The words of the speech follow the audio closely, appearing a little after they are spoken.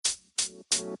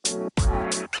You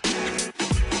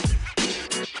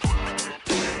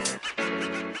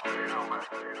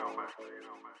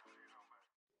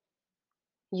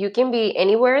can be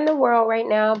anywhere in the world right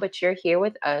now, but you're here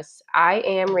with us. I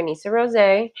am Renisa Rose.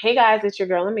 Hey guys, it's your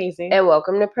girl Amazing. And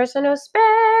welcome to Personal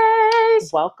Space.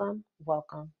 Welcome.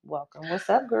 What's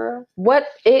up, girl? What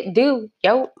it do?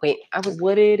 Yo, wait,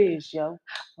 What it is, yo?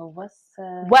 What's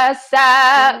up? What's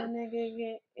up? Nigga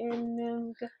get in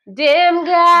them Dim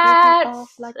guts. guts.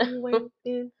 Off like you ain't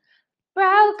been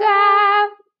Broke out.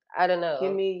 I don't know.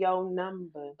 Give me your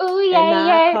number. Ooh,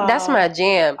 yeah. That's my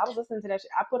jam. I was listening to that shit.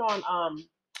 I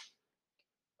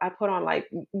put on like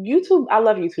YouTube. I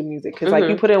love YouTube music because like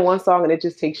you put in one song and it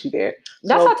just takes you there.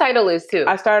 That's how Tidal is too.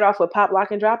 I started off with Pop,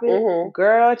 Lock, and Drop It.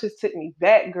 Girl, it just took me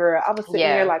back, girl. I was sitting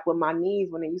here like with my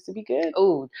knees when it used to be good.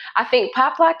 Ooh, I think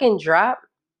Pop, Lock, and Drop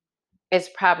is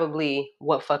probably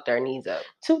what fucked our knees up.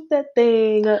 Toot that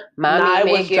thing. Mommy,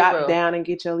 it was Drop Down and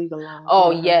Get Your Legal On.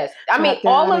 Oh, yes. I mean,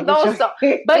 all of those songs.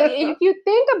 But if you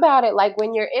think about it, like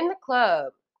when you're in the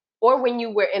club or when you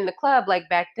were in the club, like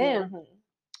back then,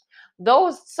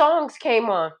 those songs came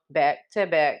on back to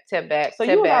back to back. So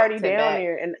you were already down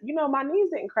there. And, you know, my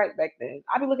knees didn't crack back then.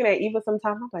 I be looking at Eva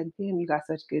sometimes. I'm like, damn, you got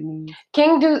such good knees.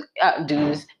 King does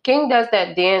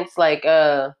that dance like,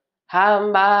 with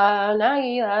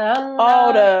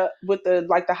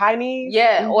the high knees?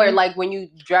 Yeah, or like when you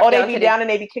drop down. Oh, they be down and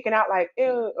they be kicking out like,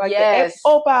 ew, like the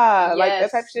opa. Yes, like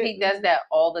that type of shit. He does that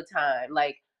all the time.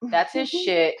 Like, that's his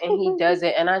shit, and he does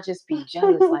it, and I just be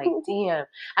jealous. Like, damn.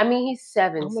 I mean, he's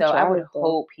 7, so I would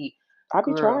hope he. I'll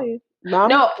be trying. No,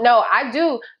 I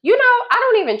do. You know, I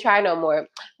don't even try no more.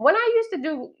 When I used to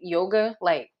do yoga,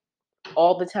 like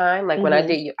all the time, like when I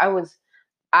did, I was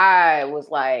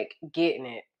like getting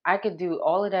it. I could do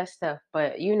all of that stuff,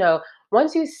 but you know,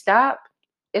 once you stop,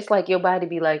 it's like your body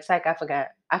be like, psych, I forgot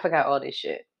all this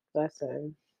shit. That's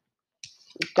it.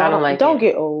 Don't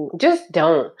get old. Just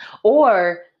don't.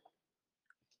 Or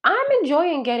I'm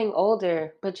enjoying getting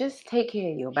older, but just take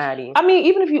care of your body. I mean,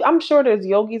 even I'm sure there's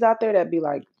yogis out there that be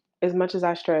like, as much as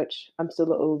I stretch, I'm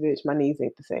still an old bitch. My knees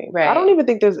ain't the same. Right. I don't even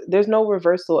think there's no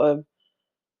reversal of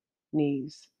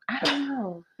knees. I don't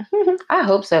know. I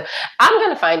hope so. I'm going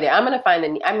to find it. I'm going to find the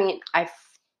knee. I mean, I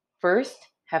first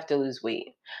have to lose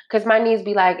weight because my knees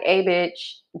be like, hey,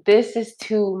 bitch, this is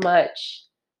too much.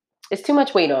 It's too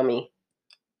much weight on me.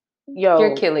 Yo,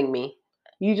 you're killing me.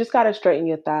 You just got to straighten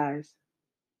your thighs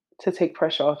to take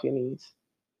pressure off your knees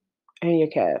and your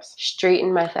calves.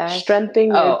 Straighten my thighs? Strengthen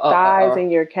your thighs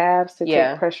and your calves to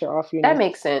take pressure off your knees. That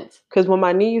makes sense. Because when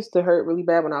my knee used to hurt really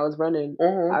bad when I was running,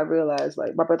 I realized,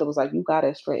 like, my brother was like, you got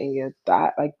to straighten your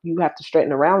thigh. Like, you have to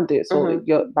straighten around it so that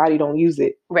your body don't use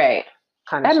it. Right.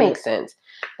 That makes sense.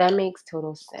 That makes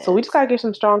total sense. So we just got to get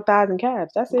some strong thighs and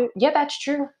calves. That's it. Yeah, that's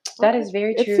true. That is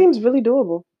very true. It seems really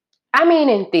doable. I mean,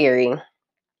 in theory,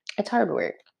 it's hard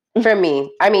work. For me.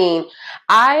 I mean,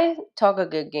 I talk a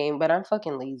good game, but I'm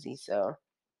fucking lazy, so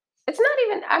it's not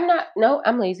even I'm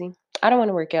lazy. I don't want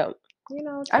to work out. You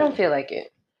know, I don't feel like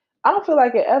it. I don't feel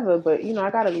like it ever, but you know,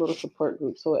 I got a little support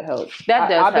group, so it helps. That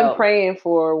does I've been praying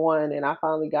for one, and I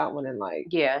finally got one, and like,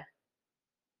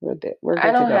 we're good.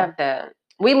 I don't have that.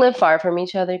 We live far from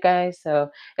each other, guys,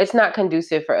 so it's not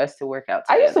conducive for us to work out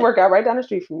together. I used to work out right down the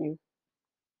street from you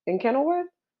in Kenilworth.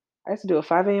 I used to do a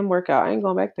 5 a.m. workout. I ain't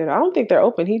going back there. I don't think they're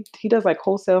open. He does like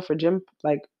wholesale for gym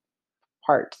like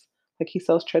parts. Like he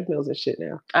sells treadmills and shit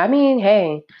now. I mean,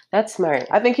 hey, that's smart.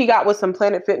 I think he got with some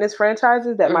Planet Fitness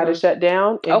franchises that might have shut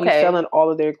down, and he's selling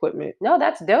all of their equipment. No,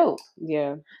 that's dope.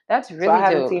 Yeah, that's really dope. So I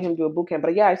haven't seen him do a boot camp,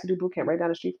 but yeah, I used to do boot camp right down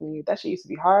the street from you. That shit used to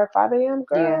be hard. 5 a.m.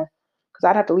 girl. Yeah, because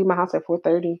I'd have to leave my house at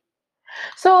 4:30.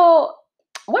 So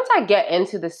once I get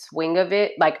into the swing of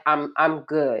it, like I'm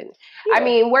good. Yeah. I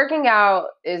mean, working out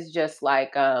is just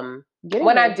like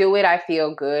when I do it, I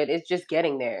feel good. It's just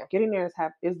getting there. Getting there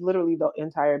is literally the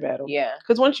entire battle. Yeah.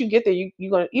 Because once you get there,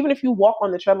 you're gonna, even if you walk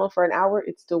on the treadmill for an hour,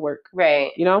 it still work.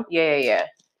 Right. You know? Yeah.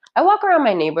 I walk around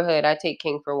my neighborhood. I take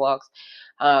King for walks.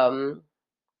 He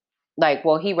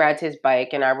rides his bike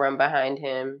and I run behind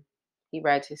him. He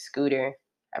rides his scooter.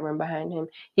 I run behind him.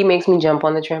 He makes me jump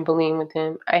on the trampoline with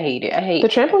him. I hate it. The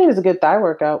trampoline is a good thigh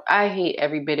workout. I hate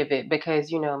every bit of it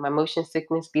because, you know, my motion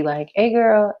sickness be like, hey,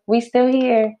 girl, we still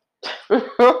here.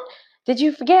 Did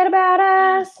you forget about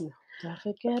us? Don't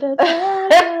forget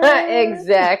about us.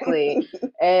 Exactly.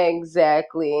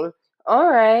 All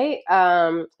right.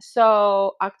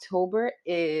 So October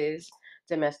is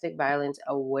Domestic Violence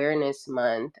Awareness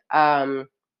Month. I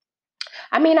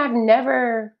mean, I've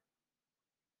never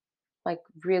I've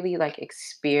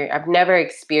never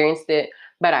experienced it,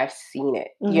 but I've seen it.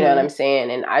 You know what I'm saying?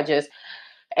 And I just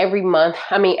every month,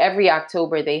 I mean, every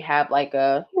October, they have like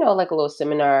a, like a little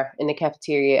seminar in the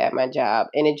cafeteria at my job.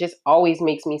 And it just always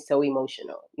makes me so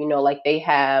emotional. Like they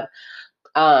have,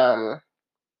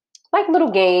 like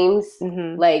little games,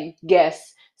 like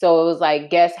guess. So it was like,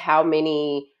 guess how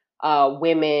many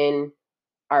women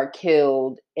are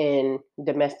killed in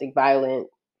domestic violence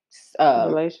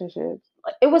relationships.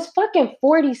 It was fucking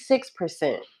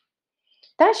 46%.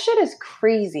 That shit is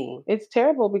crazy. It's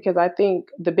terrible because I think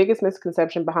the biggest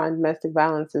misconception behind domestic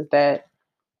violence is that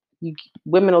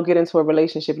women will get into a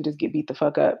relationship and just get beat the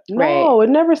fuck up. No,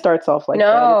 It never starts off like that.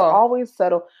 It's always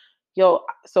settled. Yo,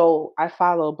 so I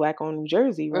follow Black Owned New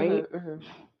Jersey, right?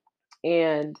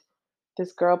 And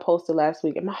this girl posted last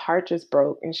week and my heart just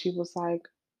broke. And she was like,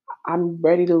 I'm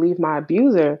ready to leave my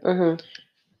abuser.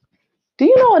 Do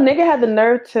you know a nigga had the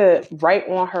nerve to write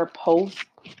on her post,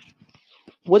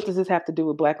 what does this have to do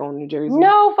with Black Owned New Jersey?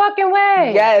 No fucking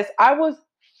way. Yes, I was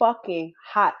fucking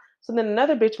hot. So then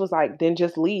another bitch was like, then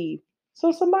just leave.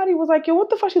 So somebody was like, yo, what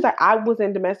the fuck? She's like, I was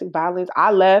in domestic violence.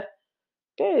 I left.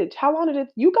 Bitch, how long did it?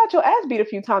 You got your ass beat a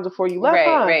few times before you left,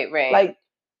 huh? Right. Like,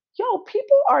 yo,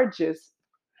 people are just.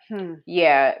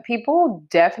 Yeah, people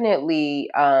definitely.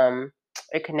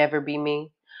 It can never be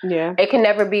me. Yeah. It can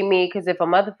never be me because if a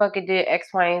motherfucker did X,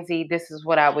 Y, and Z, this is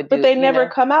what I would do. But they never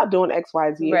come out doing X,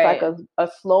 Y, Z. It's like a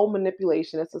slow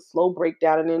manipulation. It's a slow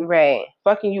breakdown. And then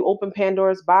fucking you open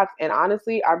Pandora's box. And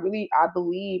honestly, I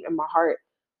believe in my heart,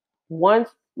 once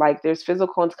like there's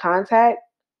physical contact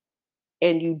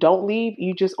and you don't leave,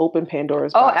 you just open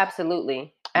Pandora's box. Oh,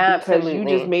 absolutely. Because you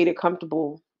just made it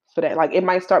comfortable for that. Like it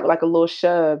might start with like a little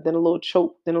shove, then a little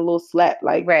choke, then a little slap.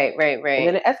 Like right. And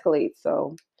then it escalates.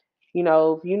 So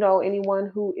if you know anyone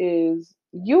who is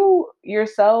you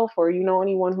yourself, or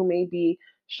anyone who may be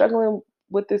struggling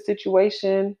with this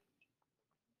situation,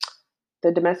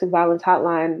 the domestic violence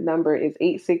hotline number is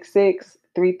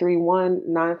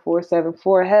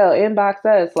 866-331-9474. Hell, inbox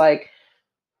us. Like,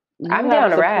 I'm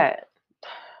down to ride.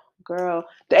 Girl.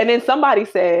 And then somebody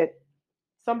said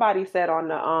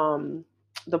on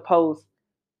the post,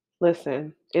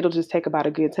 listen, it'll just take about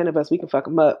a good 10 of us. We can fuck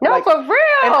them up. No, like, for real.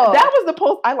 And that was the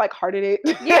post. I like hearted it.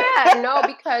 Yeah, no,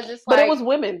 because it's like. But it was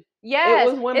women. Yes,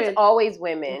 it was women. It's always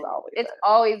women. It's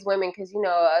always women because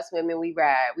us women, we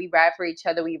ride. We ride for each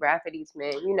other. We ride for these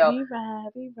men. We ride.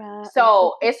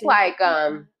 So it's like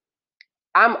I'm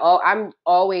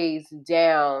always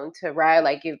down to ride.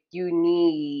 Like if you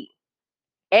need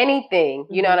anything,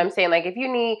 you know what I'm saying? Like if you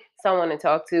need someone to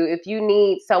talk to, if you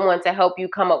need someone to help you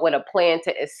come up with a plan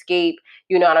to escape,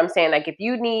 you know what I'm saying? Like if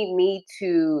you need me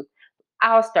to,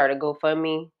 I'll start a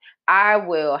GoFundMe. I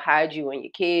will hide you and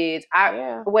your kids.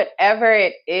 Whatever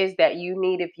it is that you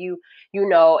need, if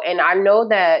and I know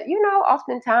that,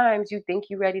 oftentimes you think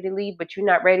you're ready to leave, but you're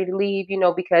not ready to leave,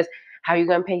 because how are you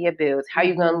going to pay your bills? How are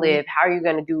you going to live? How are you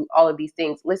going to do all of these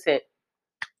things? Listen,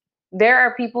 there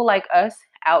are people like us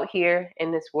out here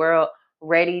in this world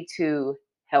ready to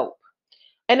help.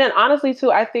 And then honestly,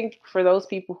 too, I think for those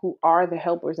people who are the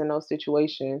helpers in those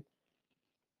situations,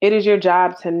 it is your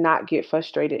job to not get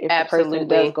frustrated if the person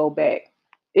does go back.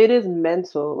 It is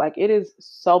mental. Like, it is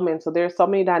so mental. There are so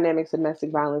many dynamics of domestic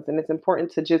violence, and it's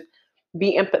important to just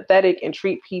be empathetic and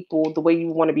treat people the way you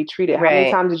want to be treated. How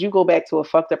many times did you go back to a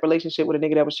fucked up relationship with a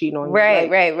nigga that was cheating on you? Right.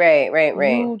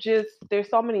 There's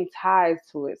so many ties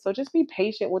to it. So just be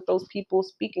patient with those people.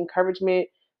 Speak encouragement.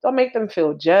 Don't make them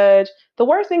feel judged. The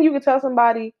worst thing you could tell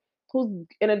somebody who's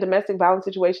in a domestic violence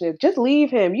situation is just leave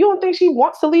him. You don't think she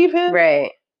wants to leave him?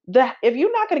 Right. If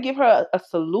you're not going to give her a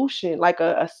solution, like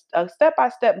a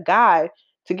step-by-step guide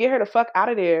to get her the fuck out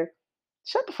of there,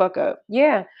 shut the fuck up.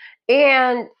 Yeah.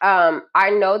 And I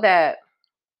know that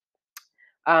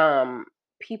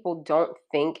people don't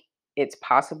think it's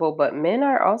possible, but men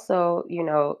are also,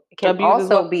 can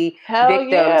also be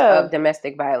victims of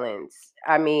domestic violence.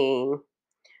 I mean,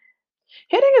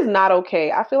 hitting is not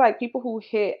okay. I feel like people who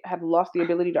hit have lost the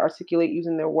ability to articulate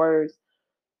using their words.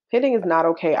 Hitting is not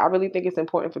okay. I really think it's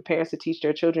important for parents to teach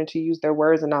their children to use their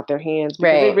words and not their hands,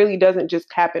 because it really doesn't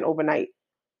just happen overnight.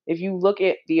 If you look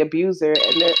at the abuser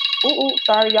and they're,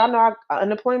 sorry, y'all know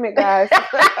unemployment, guys.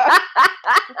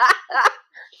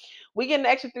 We getting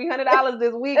an extra $300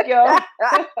 this week, yo.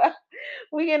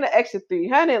 We getting an extra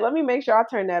 $300. Let me make sure I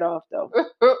turn that off, though.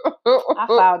 I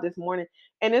filed this morning,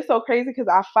 and it's so crazy because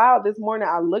I filed this morning.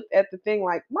 I looked at the thing,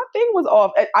 like my thing was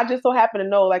off. I just so happened to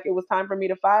know like it was time for me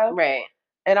to file. Right.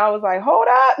 And I was like, hold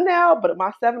up now. But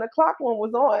my 7 o'clock one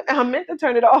was on. I meant to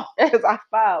turn it off because I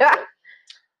filed.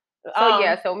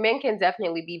 So men can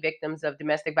definitely be victims of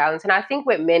domestic violence. And I think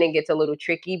with men, it gets a little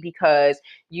tricky because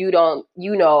you don't,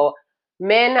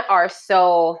 men are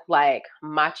so like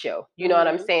macho, you know what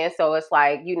I'm saying? So it's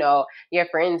like, your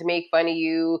friends make fun of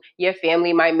you, your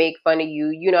family might make fun of you,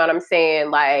 you know what I'm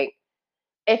saying? Like,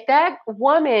 if that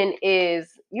woman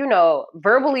is,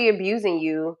 verbally abusing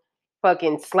you,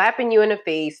 fucking slapping you in the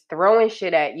face, throwing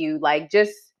shit at you, like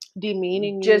just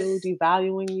demeaning you,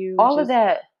 devaluing you, all of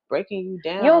that, breaking you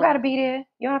down. You don't gotta be there.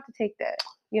 You don't have to take that.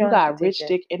 You got rich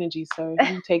dick energy, sir.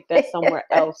 You take that somewhere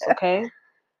else, okay?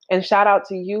 And shout out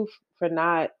to you for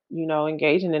not,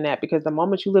 engaging in that, because the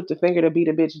moment you lift a finger to beat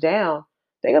a bitch down,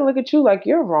 they're gonna look at you like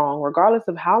you're wrong, regardless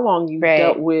of how long you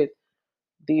dealt with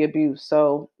the abuse.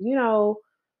 So,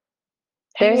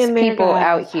 there's people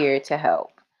out here to help.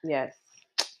 Yes.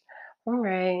 All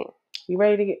right. You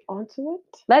ready to get onto it?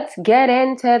 Let's get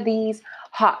into these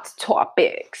hot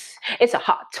topics. It's a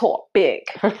hot topic.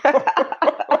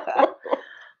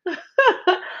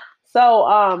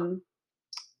 So,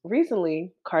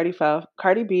 recently, Cardi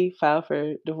B filed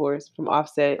for divorce from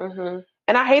Offset. Mm-hmm.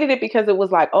 And I hated it because it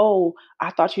was like, oh,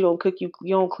 I thought you don't cook, you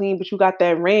don't clean, but you got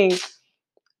that ring.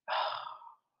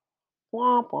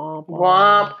 Womp, womp, womp.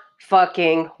 Womp,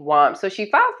 fucking womp. So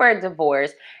she filed for a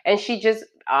divorce, and she was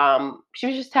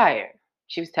just tired.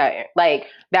 She was tired. Like,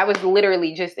 that was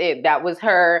literally just it. That was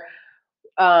her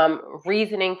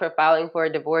reasoning for filing for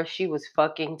a divorce. She was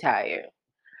fucking tired.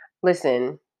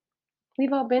 Listen,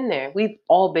 we've all been there. We've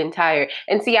all been tired.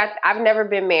 And see, I've never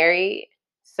been married,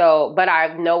 but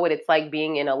I know what it's like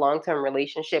being in a long-term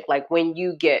relationship. Like, when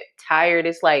you get tired,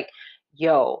 it's like,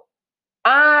 yo,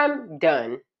 I'm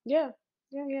done. Yeah.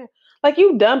 Like,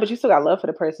 you done, but you still got love for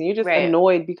the person. You're just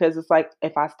annoyed because it's like,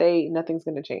 if I stay, nothing's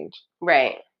going to change.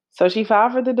 Right. So she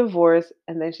filed for the divorce,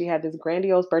 and then she had this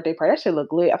grandiose birthday party. That shit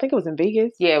looked lit. I think it was in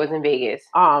Vegas. Yeah, it was in Vegas.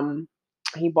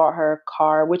 He bought her a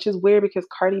car, which is weird because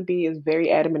Cardi B is very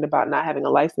adamant about not having a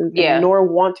license, nor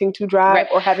wanting to drive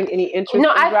or having any interest in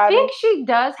driving. I think she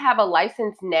does have a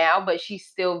license now, but she's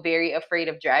still very afraid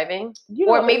of driving.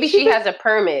 Or maybe she has a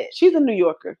permit. She's a New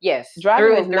Yorker. Yes.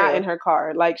 Driving is not in her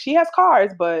car. Like, she has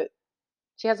cars, but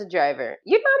she has a driver.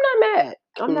 I'm not mad.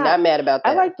 I'm not mad about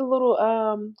that. I like the little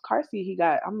car seat he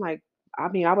got. I'm like, I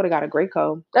would have got a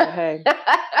Graco. But hey.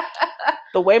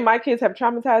 The way my kids have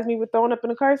traumatized me with throwing up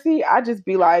in a car seat, I just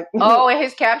be like... Oh, and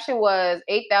his caption was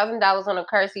 $8,000 on a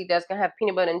car seat that's going to have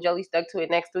peanut butter and jelly stuck to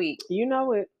it next week. You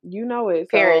know it.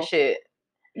 Parent shit.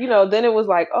 Then it was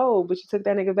like, oh, but you took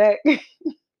that nigga back.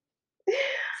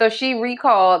 So she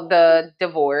recalled the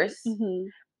divorce. Mm-hmm.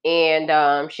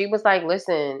 And she was like,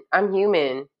 listen, I'm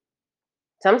human.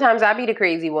 Sometimes I be the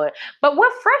crazy one. But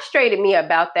what frustrated me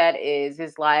about that is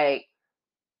like,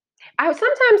 I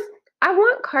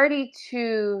want Cardi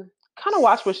to kind of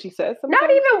watch what she says. Sometimes. Not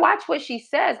even watch what she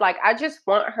says. Like, I just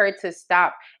want her to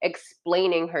stop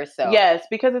explaining herself. Yes,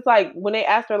 because it's like, when they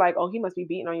asked her, like, oh, he must be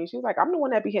beating on you, she was like, I'm the one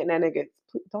that be hitting that nigga.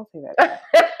 Please don't say that.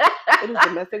 It is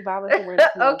domestic violence awareness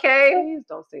month. Okay. Please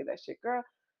don't say that shit, girl.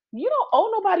 You don't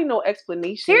owe nobody no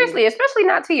explanation. Seriously, especially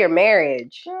not to your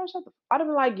marriage. Girl, shut the... I'd have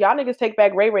been like, y'all niggas take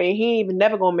back Ray Ray, and he ain't even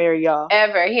never gonna marry y'all.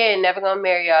 Ever. He ain't never gonna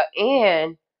marry y'all,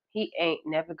 and he ain't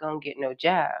never gonna get no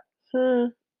job.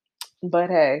 But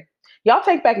hey, y'all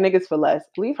take back niggas for less.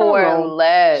 Leave her alone. For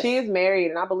less. She is married,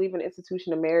 and I believe in the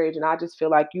institution of marriage, and I just feel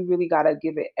like you really gotta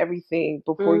give it everything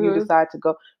before you decide to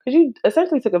go, because you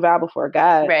essentially took a vow before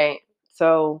God. Right.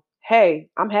 So hey,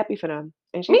 I'm happy for them.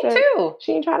 And she said, too.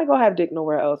 She ain't trying to go have dick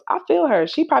nowhere else. I feel her.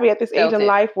 She probably at this age in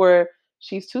life where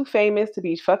she's too famous to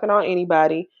be fucking on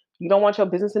anybody. You don't want your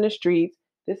business in the streets.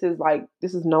 This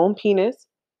is known penis.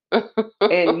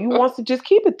 And you want to just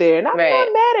keep it there. And I'm not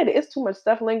mad at it. It's too much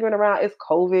stuff lingering around. It's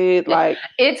COVID. Like,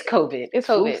 it's COVID. It's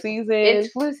COVID. Flu season.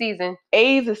 It's flu season.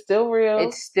 AIDS is still real.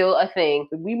 It's still a thing.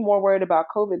 We more worried about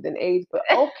COVID than AIDS, but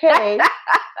okay.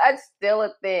 That's still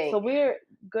a thing. So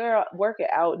girl, work it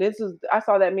out. I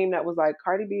saw that meme that was like,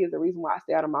 Cardi B is the reason why I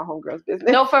stay out of my homegirl's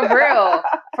business. No, for real.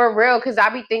 For real. Because I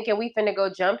be thinking we finna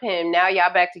go jump him. Now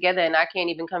y'all back together and I can't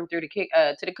even come through to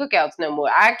the cookouts no more.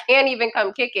 I can't even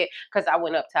come kick it because I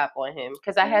went up top on him.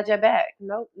 Because I had your back.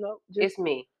 Nope. It's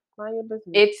me. Mind your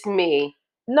business. It's me.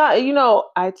 No,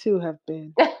 I too have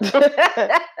been.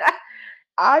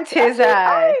 I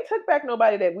ain't took back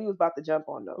nobody that we was about to jump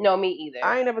on though. No, me either.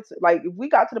 I ain't never like, if we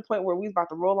got to the point where we was about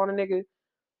to roll on a nigga.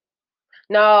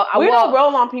 No, we don't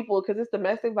roll on people because it's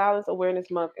Domestic Violence Awareness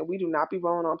Month, and we do not be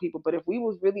rolling on people. But if we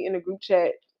was really in a group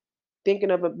chat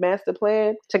thinking of a master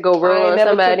plan to go roll on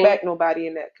somebody, I never took back nobody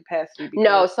in that capacity.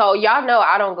 No, so y'all know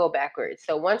I don't go backwards.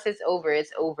 So once it's over,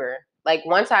 it's over. Like,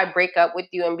 once I break up with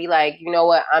you and be like, you know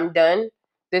what, I'm done.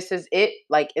 This is it.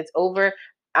 Like, it's over.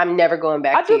 I'm never going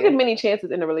back I to do you. give many chances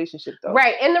in a relationship, though.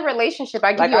 Right. In the relationship,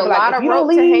 I give Like, you I'd a be like, lot if of you don't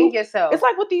rope to hang leave, yourself. it's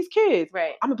like with these kids.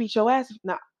 Right. I'm gonna beat your ass.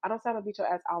 No, I don't say I'm gonna beat your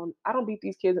ass. I don't beat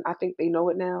these kids, and I think they know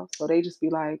it now. So they just be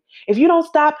like, if you don't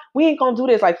stop, we ain't gonna do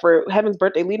this. Like for Heaven's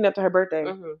birthday, leading up to her birthday.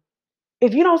 Mm-hmm.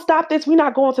 If you don't stop this, we're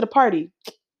not going to the party.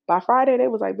 By Friday, they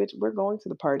was like, bitch, we're going to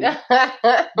the party. We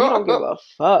don't give a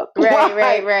fuck.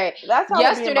 Right. That's how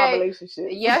it be in my relationship.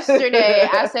 Yesterday,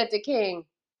 I said to King,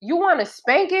 you want a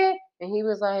spanking? And he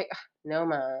was like, no,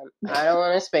 Mom, I don't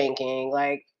want a spanking.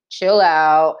 Like, chill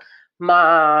out.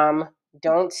 Mom,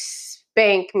 don't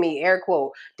spank me. Air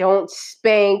quote. Don't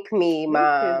spank me,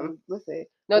 Mom. Listen.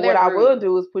 No, what I rude. will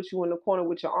do is put you in the corner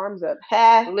with your arms up.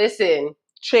 Ha! Listen.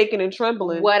 Shaking and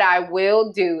trembling. What I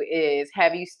will do is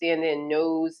have you standing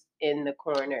nose in the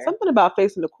corner. Something about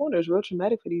facing the corner is real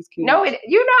traumatic for these kids. No, I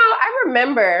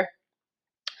remember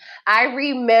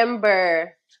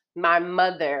my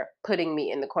mother putting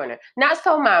me in the corner. Not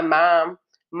so my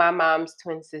mom's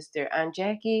twin sister, Aunt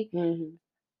Jackie. Mm-hmm.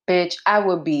 Bitch, I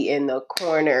would be in the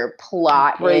corner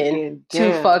plotting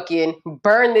to fucking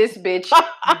burn this bitch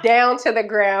down to the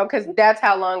ground because that's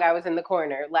how long I was in the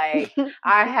corner. Like,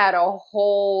 I had a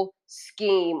whole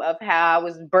scheme of how I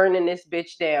was burning this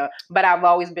bitch down, but I've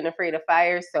always been afraid of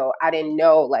fire, so I didn't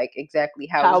know like exactly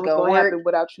how it was going to work happen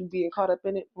without you being caught up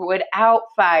in it. Without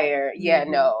fire, yeah,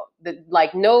 no, the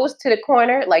like nose to the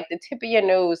corner, like the tip of your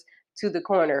nose to the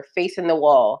corner, facing the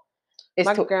wall.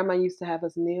 My grandma used to have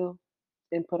us kneel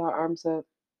and put our arms up.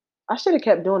 I should have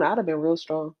kept doing it. I'd have been real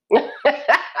strong.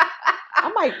 I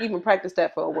might even practice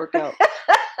that for a workout.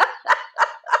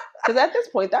 Because at this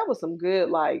point, that was some good,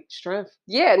 like, strength.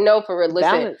 Yeah, no, for real.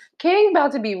 Listen, King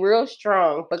about to be real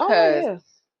strong because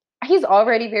he's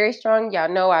already very strong. Y'all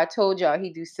know I told y'all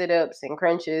he do sit-ups and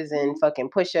crunches and fucking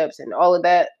push-ups and all of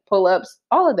that, pull-ups,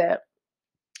 all of that.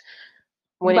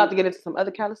 We're about to get into some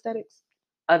other calisthenics?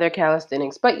 Other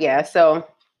calisthenics. But yeah, so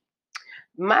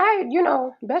my,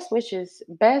 best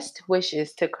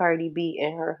wishes to Cardi B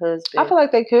and her husband. I feel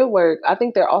like they could work. I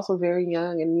think they're also very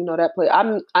young, and that play. I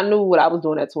knew what I was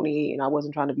doing at 28, and I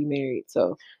wasn't trying to be married.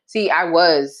 So see, I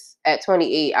was at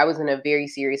 28. I was in a very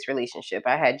serious relationship.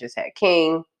 I had just had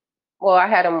King. Well, I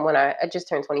had him when I just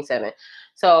turned 27.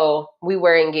 So we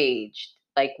were engaged.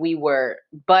 Like we were,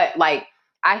 but like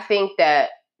I think that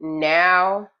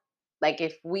now, like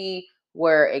if we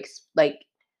were like.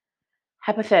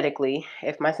 Hypothetically,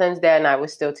 if my son's dad and I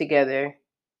was still together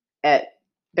at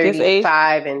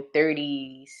 35 and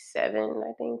 37,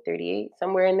 I think 38,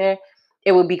 somewhere in there,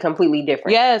 it would be completely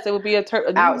different. Yes, it would be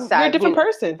outside. You're a different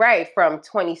person. Right, from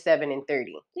 27 and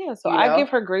 30. Yeah, so I give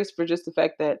her grace for just the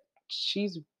fact that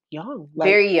she's young. Like,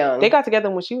 very young. They got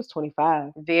together when she was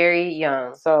 25. Very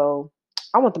young. So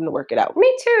I want them to work it out.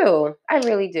 Me too. I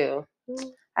really do.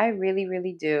 I really,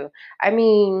 really do. I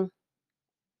mean,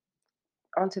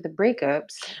 onto the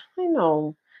breakups. I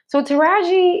know. So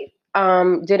Taraji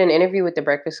did an interview with The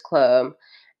Breakfast Club,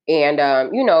 and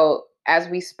as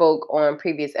we spoke on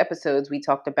previous episodes, we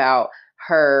talked about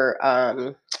her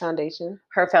foundation.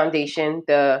 Her foundation,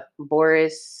 the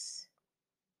Boris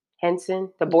Henson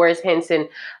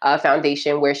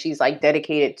Foundation, where she's like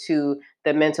dedicated to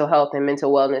the mental health and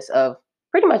mental wellness of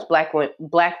pretty much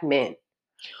black men.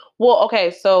 Well, okay,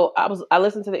 so I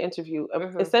listened to the interview.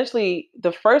 Essentially,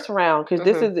 the first round, because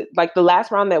this is like the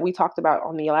last round that we talked about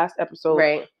on the last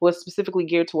episode, was specifically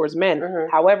geared towards men.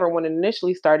 However, when it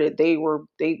initially started, they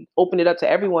opened it up to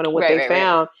everyone, and what they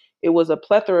found, it was a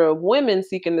plethora of women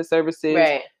seeking the services,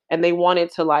 and they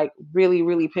wanted to like really,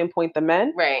 really pinpoint the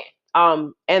men. Right.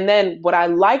 And then what I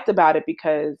liked about it,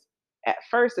 because at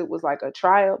first it was like a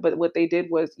trial, but what they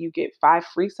did was you get 5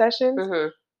 free sessions.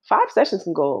 5 sessions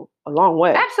can go a long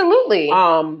way. Absolutely.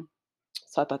 So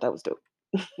I thought that was dope.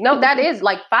 No, that is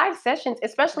like 5 sessions,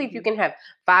 especially if you can have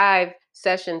 5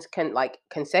 sessions like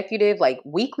consecutive, like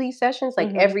weekly sessions,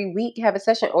 like every week have a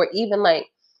session, or even like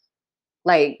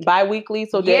bi-weekly,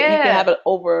 so that you can have it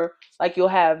over, like you'll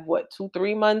have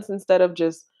 2-3 months instead of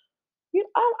just.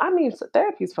 I mean,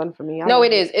 therapy is fun for me. No,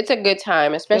 it is. It's a good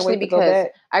time, especially because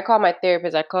I call my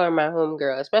therapist, I call her my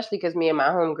homegirl, especially because me and my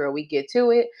homegirl, we get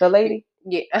to it. The lady?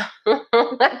 Yeah.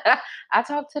 I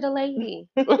talk to the lady.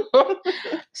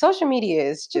 Social media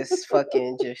is just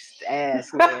fucking just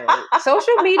ass, man.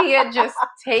 Social media just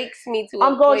takes me to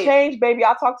I'm going to change, baby.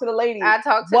 I'll talk to the lady. I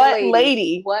talk to the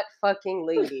lady. What fucking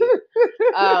lady?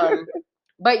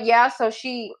 But yeah, so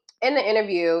she, in the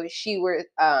interview, she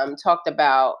talked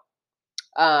about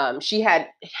she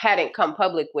hadn't come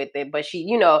public with it, but she,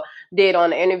 did on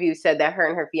the interview, said that her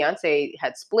and her fiance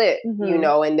had split,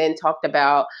 and then talked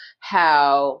about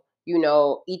how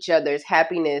each other's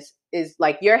happiness is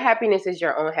like your happiness is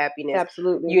your own happiness.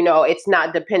 Absolutely. It's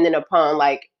not dependent upon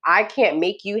like I can't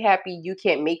make you happy, you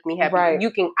can't make me happy. Right.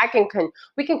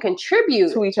 We can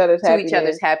contribute to each other's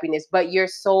happiness, but your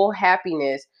sole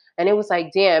happiness. And it was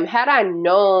like, damn, had I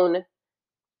known,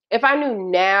 if I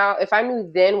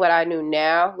knew then what I knew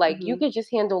now, like you could just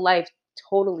handle life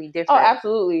totally different. Oh,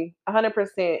 absolutely.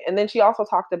 100%. And then she also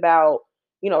talked about,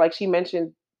 like she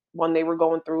mentioned when they were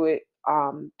going through it,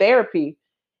 therapy.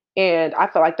 And I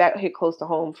felt like that hit close to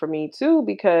home for me too,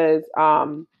 because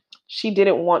she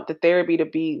didn't want the therapy to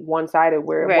be one-sided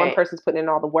where one person's putting in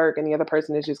all the work and the other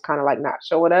person is just kind of like not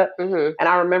showing up. And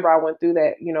I remember I went through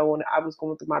that, when I was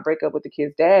going through my breakup with the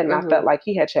kid's dad, and I felt like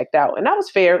he had checked out, and that was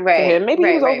fair to him. Maybe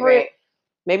he was over it.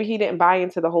 Maybe he didn't buy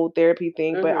into the whole therapy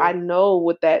thing, but I know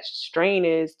what that strain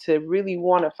is to really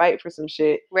want to fight for some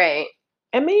shit. Right.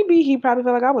 And maybe he probably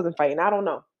felt like I wasn't fighting. I don't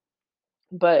know.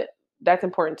 But that's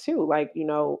important too. Like,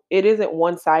 it isn't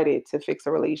one-sided to fix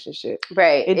a relationship.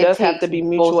 Right. It does have to be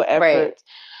mutual effort. Right.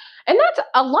 And that's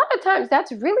a lot of times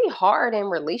that's really hard in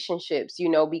relationships,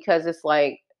 because it's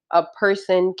like a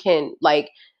person can like,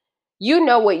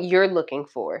 what you're looking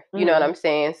for. You know what I'm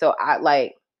saying? So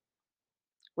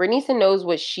Ranisa knows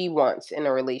what she wants in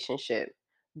a relationship.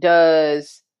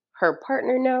 Does her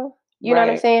partner know? You know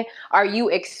what I'm saying? Are you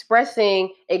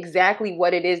expressing exactly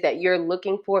what it is that you're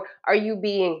looking for? Are you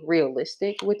being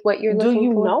realistic with what you're looking for? Do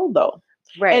you know though?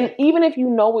 Right. And even if you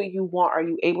know what you want, are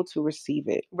you able to receive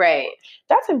it? Right.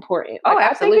 That's important. Oh,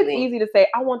 absolutely. I think it's easy to say,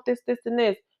 I want this, this, and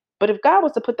this. But if God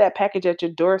was to put that package at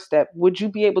your doorstep, would you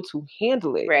be able to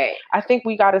handle it? Right. I think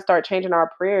we got to start changing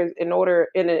our prayers in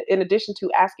addition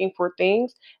to asking for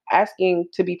things, asking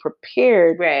to be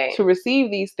prepared to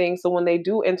receive these things. So when they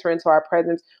do enter into our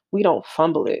presence, we don't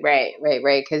fumble it. Right.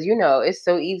 Because, it's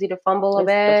so easy to fumble a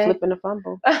bag. The flip and the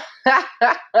fumble.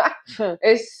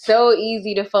 It's so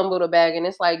easy to fumble the bag. And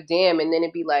it's like, damn. And then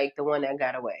it'd be like the one that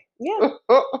got away. Yeah.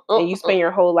 And you spend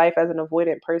your whole life as an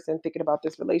avoidant person thinking about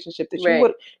this relationship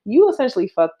that you essentially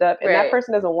fucked up, and that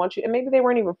person doesn't want you, and maybe they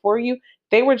weren't even for you.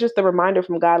 They were just a reminder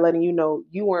from God letting you know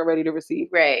you weren't ready to receive.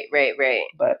 Right.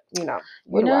 But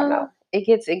what do I know?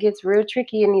 It gets real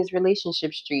tricky in these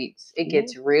relationship streets. It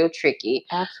gets real tricky.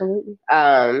 Absolutely.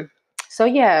 So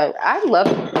yeah, I love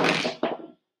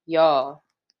y'all.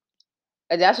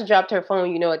 Adasha dropped her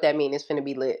phone. You know what that means? It's finna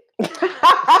be lit. It's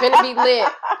finna be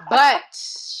lit. But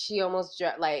she almost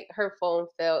dropped. Like her phone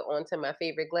fell onto my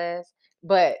favorite glass.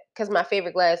 But because my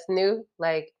favorite glass knew,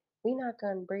 like we not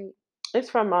gonna break. It's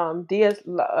from Dia des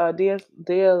Muertos,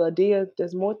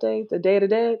 the Day of the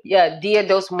Dead. Yeah, Dia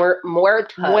dos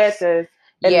Muertos. And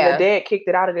the dead kicked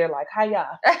it out of there like,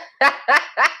 hiya.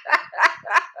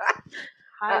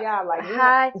 Hiya, like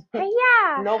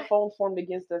hiya. No phone formed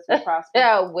against us will prosper.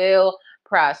 Yeah, will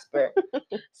prosper.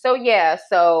 So I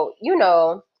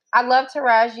love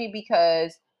Taraji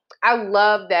because I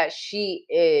love that she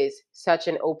is such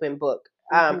an open book.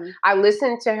 I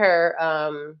listened to her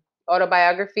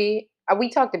autobiography. We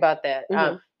talked about that.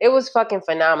 It was fucking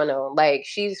phenomenal. Like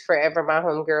she's forever my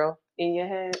homegirl. In your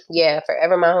head? Yeah,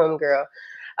 forever my homegirl.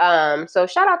 So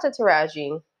shout out to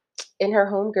Taraji and her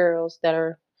homegirls that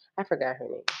are, I forgot her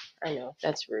name. I know,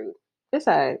 that's rude. It's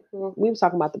all right. We was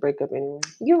talking about the breakup anyway.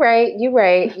 You're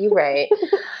right.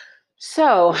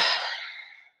 So,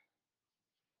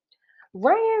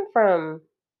 Ryan from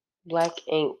Black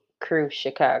Ink Crew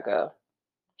Chicago,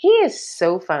 he is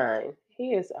so fine.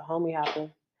 He is a homie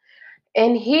hopper.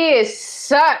 And he is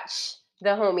such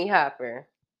the homie hopper.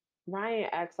 Ryan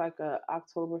acts like a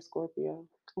October Scorpio.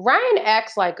 Ryan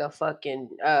acts like a fucking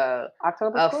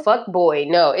October Scorpio? fuck boy.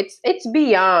 No, it's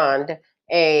beyond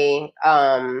a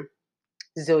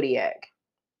zodiac.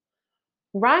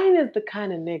 Ryan is the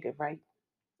kind of nigga, right,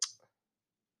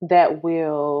 that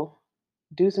will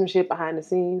do some shit behind the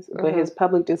scenes, but his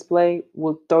public display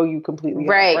will throw you completely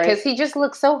right? Because he just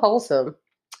looks so wholesome.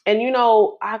 And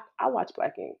I watch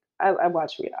Black Ink.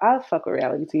 I fuck with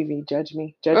reality TV. Judge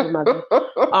me. Judge your mother.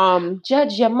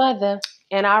 Judge your mother.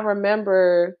 And I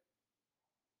remember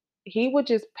he would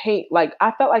just paint, like,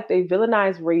 I felt like they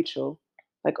villainized Rachel.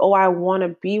 Like, oh, I want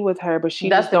to be with her, but she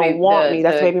just don't want me.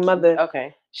 That's the baby mother.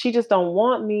 Okay. She just don't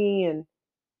want me. And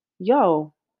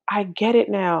yo, I get it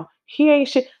now. He ain't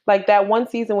shit. Like that one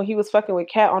season when he was fucking with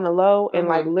Kat on the low and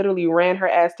like literally ran her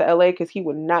ass to LA because he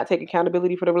would not take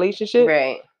accountability for the relationship.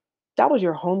 Right. That was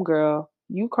your homegirl.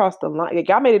 You crossed the line. Like,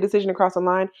 y'all made a decision to cross the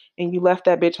line and you left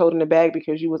that bitch holding the bag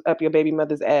because you was up your baby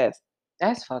mother's ass.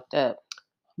 That's fucked up.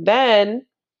 Then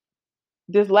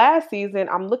this last season,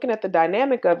 I'm looking at the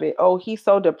dynamic of it. Oh, he's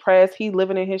so depressed. He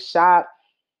living in his shop.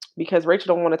 because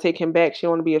Rachel don't want to take him back. She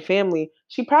don't want to be a family.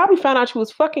 She probably found out she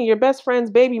was fucking your best friend's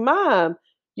baby mom,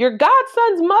 your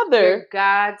godson's mother. Your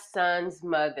godson's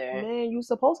mother. Man, you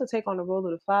supposed to take on the role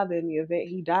of the father in the event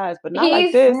he dies, but not he's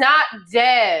like this. He's not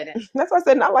dead. That's why I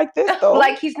said not like this though.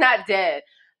 Like he's not dead.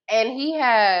 And he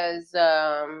had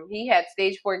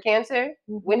stage 4 cancer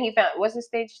when he found, was it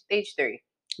stage 3?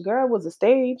 Girl, was a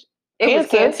stage. It was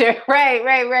cancer.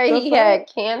 Right. He had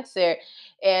cancer.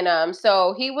 And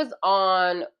so he was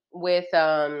on with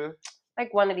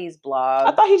like one of these blogs.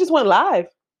 I thought he just went live.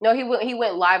 No, he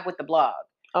went live with the blog.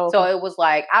 Oh, okay. So it was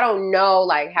like, I don't know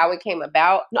like how it came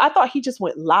about. No, I thought he just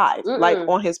went live, like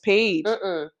on his page.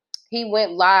 He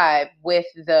went live with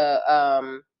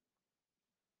the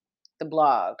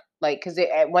blog, like, because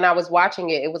when I was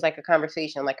watching it, it was like a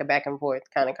conversation, like a back and forth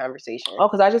kind of conversation. Oh,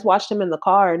 because I just watched him in the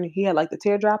car and he had like the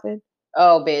tear dropping.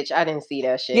 Oh, bitch, I didn't see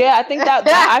that shit. Yeah, I think that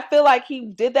I feel like he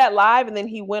did that live and then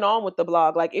he went on with the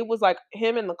blog. Like it was like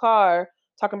him in the car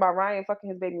talking about Ryan fucking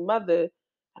his baby mother,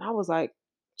 and I was like,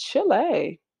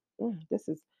 Chile, this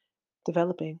is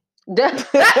developing.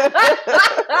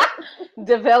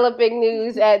 Developing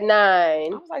news at 9. I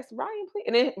was like, Ryan, please.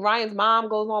 And then Ryan's mom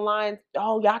goes online.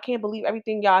 Oh, y'all can't believe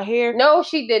everything y'all hear. No,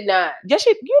 she did not. Yes,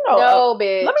 she. No,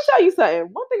 bitch. Let me tell you something.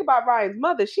 One thing about Ryan's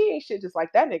mother, she ain't shit just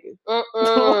like that nigga.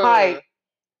 Like,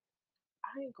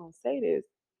 I ain't gonna say this.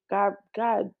 God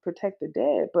protect the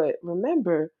dead, but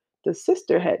remember, the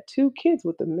sister had 2 kids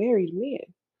with a married man.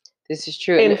 This is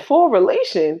true. In full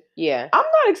relation. Yeah. I'm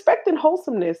not expecting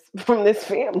wholesomeness from this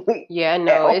family. Yeah,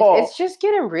 no. It's just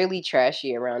getting really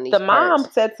trashy around these parts. Mom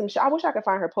said some shit. I wish I could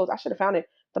find her post. I should have found it.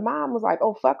 The mom was like,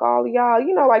 oh, fuck all of y'all.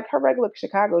 You know, like her regular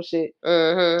Chicago shit.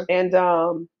 And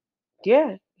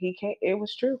yeah, he came. It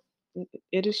was true.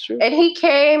 It is true. And he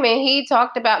came and he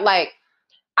talked about, like,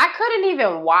 I couldn't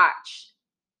even watch.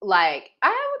 Like,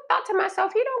 I thought to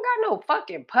myself, he don't got no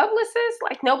fucking publicist.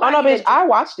 Like, nobody. Oh, no, bitch, I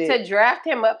watched it. To draft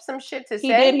him up some shit to say.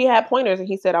 He did. He had pointers, and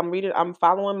he said, I'm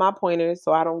following my pointers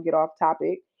so I don't get off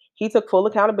topic. He took full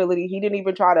accountability. He didn't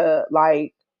even try to,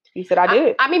 like, he said, I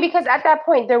did. I mean, because at that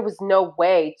point, there was no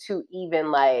way to even,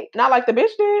 like. Not like the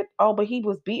bitch did. Oh, but he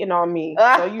was beating on me.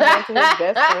 So you went to his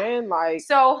best friend? Like.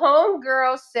 So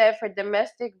homegirl said for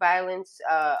Domestic Violence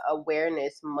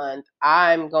Awareness Month,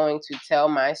 I'm going to tell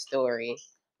my story.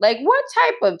 Like, what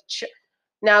type of...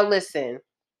 Now, listen.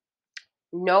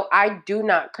 No, I do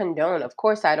not condone. Of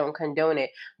course, I don't condone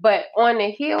it. But on the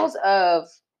heels of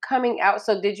coming out...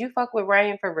 So, did you fuck with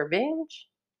Ryan for revenge?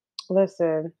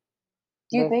 Listen.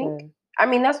 Do you think? I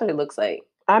mean, that's what it looks like.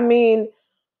 I mean,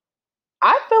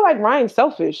 I feel like Ryan's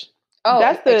selfish. Oh,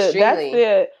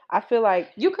 extremely. I feel like...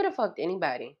 You could have fucked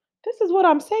anybody. This is what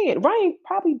I'm saying. Ryan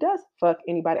probably does fuck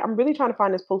anybody. I'm really trying to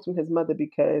find this post from his mother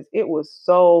because it was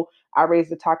so, I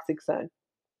raised a toxic son.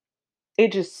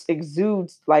 It just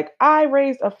exudes like, I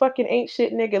raised a fucking ain't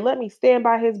shit nigga. Let me stand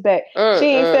by his back. She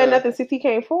ain't said nothing since he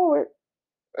came forward.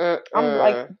 I'm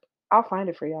like, I'll find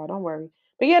it for y'all. Don't worry.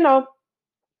 But you know,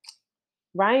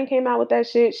 Ryan came out with that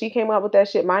shit. She came out with that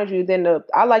shit. Mind you, then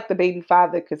I like the baby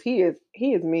father because he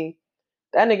is me.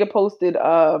 That nigga posted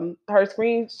her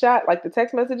screenshot, like the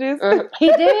text messages.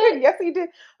 He did? Yes, he did.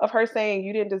 Of her saying,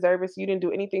 you didn't deserve this. You didn't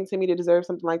do anything to me to deserve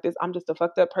something like this. I'm just a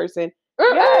fucked up person.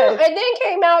 Yes. And then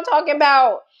came out talking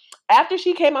about... After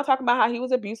she came out talking about how he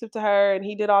was abusive to her and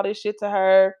he did all this shit to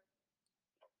her,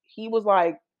 he was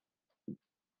like,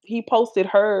 he posted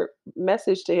her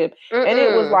message to him. And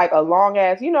it was like a long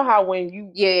ass, you know how when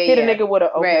you hit a nigga with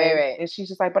a, okay. Right. And she's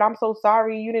just like, but I'm so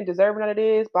sorry. You didn't deserve none of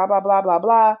this. Blah, blah, blah, blah,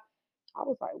 blah. I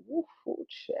was like, woof,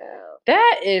 child.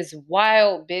 That is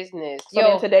wild business. So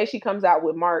then today she comes out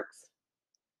with marks.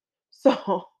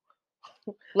 So.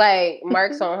 Like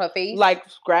marks on her face? Like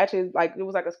scratches. Like it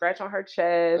was like a scratch on her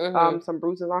chest. Some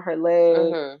bruises on her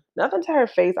leg. Nothing to her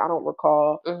face, I don't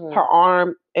recall. Her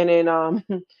arm. And then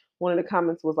one of the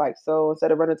comments was like, so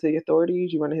instead of running to the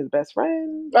authorities, you run to his best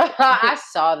friend. I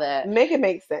saw that. Make it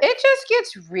make sense. It just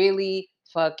gets really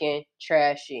fucking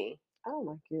trashy. I don't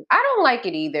like it. I don't like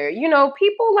it either. You know,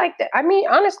 people like that. I mean,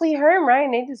 honestly, her and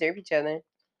Ryan, they deserve each other.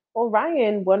 Well,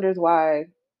 Ryan wonders why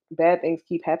bad things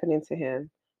keep happening to him.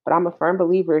 But I'm a firm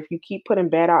believer if you keep putting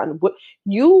bad out and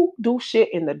you do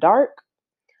shit in the dark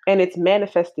and it's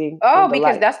manifesting. Oh,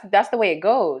 because that's the way it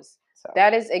goes. So.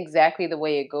 That is exactly the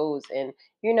way it goes. And,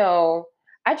 you know,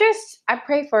 I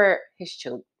pray for his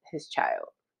child.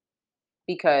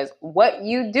 Because what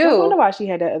you do. I wonder why she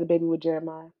had that other baby with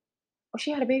Jeremiah. Oh,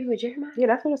 she had a baby with Jeremiah? Yeah,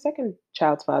 that's what the second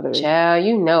child's father is. Child,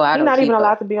 you know I don't. He's not even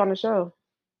allowed to be on the show.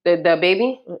 The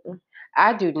baby?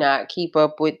 I do not keep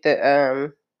up with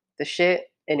the shit,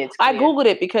 and it's clear. I googled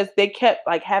it because they kept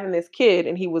like having this kid,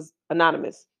 and he was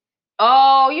anonymous.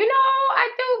 Oh, I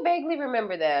do vaguely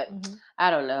remember that. Mm-hmm. I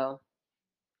don't know.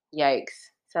 Yikes.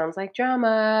 Sounds like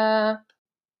drama.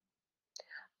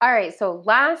 All right, so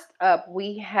last up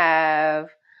we have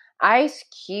Ice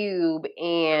Cube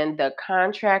and the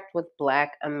contract with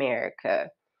Black America.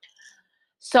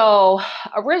 So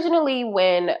originally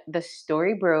when the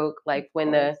story broke, like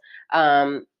when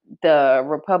the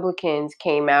Republicans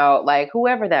came out, like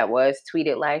whoever that was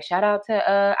tweeted like shout out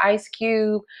to Ice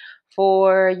Cube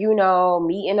for,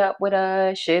 meeting up with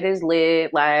us. Shit is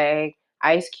lit, like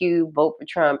Ice Cube vote for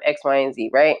Trump, X, Y, and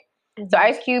Z, right? So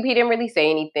Ice Cube, he didn't really say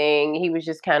anything. He was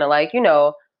just kind of like,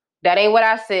 that ain't what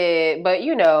I said, but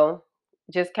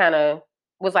just kind of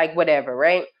was like whatever,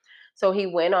 right? So he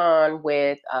went on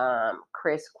with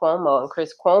Chris Cuomo, and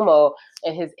Chris Cuomo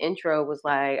in his intro was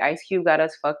like, Ice Cube got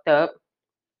us fucked up.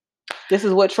 This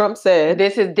is what Trump said.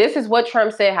 This is what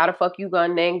Trump said. How the fuck you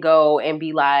gonna then go and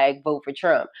be like, vote for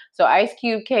Trump? So Ice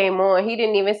Cube came on. He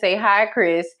didn't even say hi,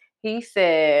 Chris. He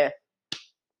said,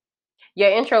 your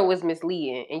intro was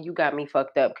misleading and you got me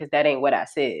fucked up because that ain't what I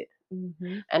said.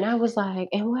 Mm-hmm. And I was like,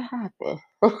 and what happened?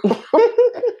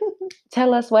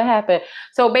 Tell us what happened.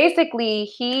 So basically,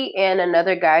 he and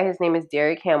another guy, his name is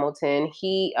Derek Hamilton.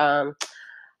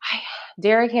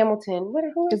 Derek Hamilton,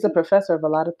 he's a professor of a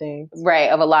lot of things. Right,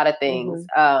 of a lot of things.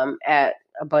 Mm-hmm. At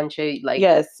a bunch of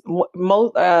yes,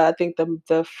 most. I think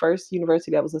the first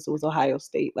university that was listed was Ohio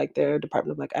State, like their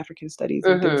Department of African Studies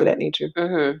and things of that nature.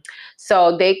 Mm-hmm.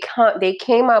 So they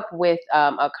came up with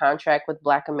a contract with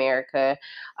Black America.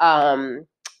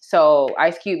 So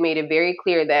Ice Cube made it very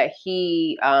clear that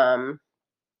he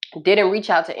didn't reach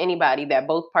out to anybody, that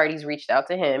both parties reached out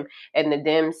to him, and the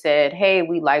Dems said, hey,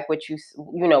 we like what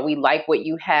we like what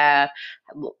you have,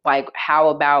 like how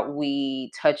about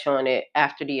we touch on it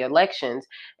after the elections?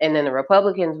 And then the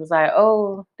Republicans was like,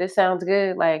 oh, this sounds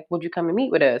good, like would you come and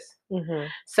meet with us? Mm-hmm.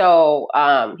 So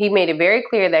he made it very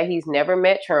clear that he's never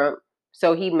met Trump,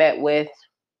 so he met with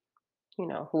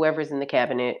whoever's in the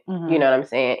cabinet. Mm-hmm. You know what I'm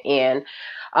saying?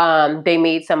 And they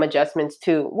made some adjustments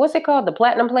to, what's it called? The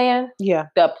Platinum Plan? Yeah.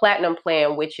 The Platinum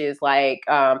Plan, which is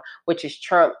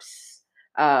Trump's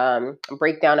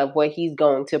breakdown of what he's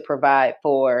going to provide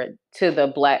to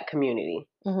the Black community.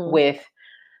 Mm-hmm. With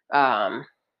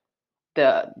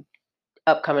the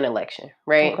upcoming election,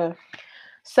 right? Okay.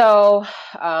 So,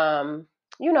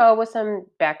 with some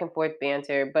back and forth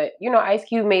banter, but Ice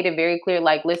Cube made it very clear,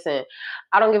 like, listen,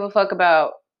 I don't give a fuck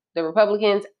about the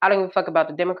Republicans. I don't give a fuck about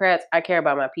the Democrats. I care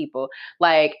about my people.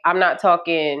 Like, I'm not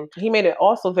talking. He made it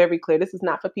also very clear, this is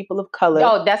not for people of color.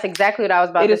 No, that's exactly what I was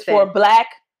about to say. It is for Black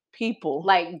people.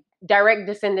 Like direct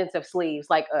descendants of slaves,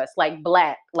 like us, like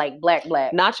black.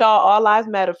 Not y'all all lives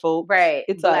matter, folks. Right.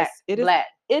 It's black, us. It black.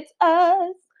 is. It's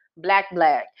us. Black.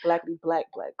 Black.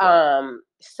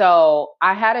 So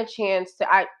I had a chance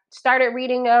I started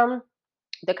reading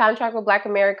the contract with Black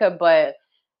America, but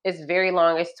it's very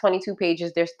long. It's 22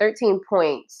 pages. There's 13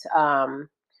 points.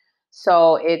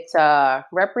 So it's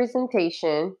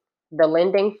representation, the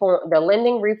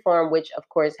lending reform, which of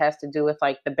course has to do with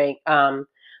like the bank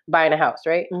buying a house,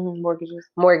 right? Mm-hmm.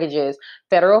 Mortgages,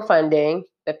 federal funding,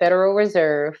 the Federal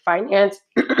Reserve, finance,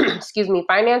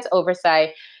 finance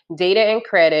oversight, data and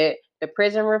credit, the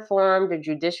prison reform, the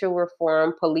judicial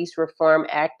reform, police reform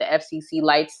act, the FCC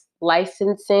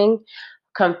licensing,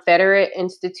 Confederate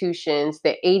institutions,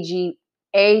 the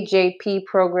AJP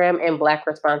program, and Black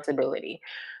responsibility.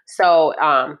 So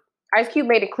Ice Cube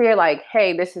made it clear, like,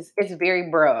 hey, it's very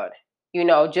broad,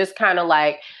 just kind of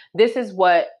like, this is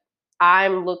what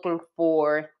I'm looking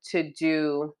for to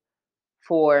do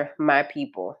for my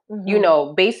people.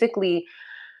 Mm-hmm. Basically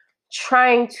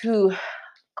trying to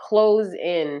close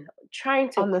on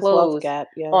the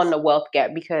wealth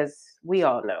gap, because we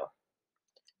all know.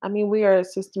 I mean, we are a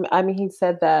system. I mean, he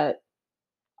said that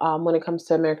when it comes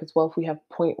to America's wealth, we have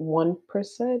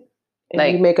 0.1%,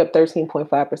 and we make up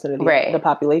 13.5% of the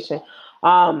population.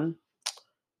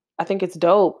 I think it's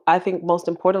dope. I think most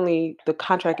importantly, the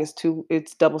contract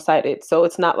it's double-sided. So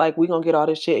it's not like we're going to get all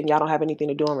this shit and y'all don't have anything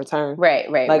to do in return. Right.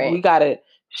 We got to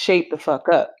shape the fuck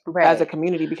up as a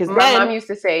community, because my mom used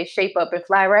to say, shape up and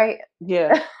fly right.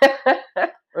 Yeah.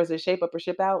 Or is it shape up or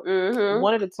ship out? Mm-hmm.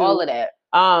 One of the two. All of that.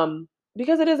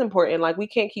 Because it is important. Like, we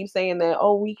can't keep saying that,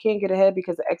 oh, we can't get ahead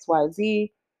because of X, Y,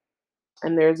 Z.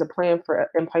 And there's a plan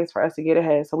in place for us to get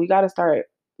ahead. So we got to start,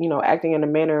 acting in a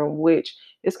manner in which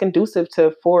is conducive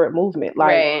to forward movement.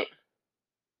 Like,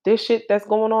 this shit that's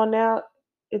going on now,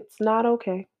 it's not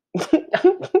okay.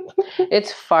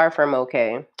 It's far from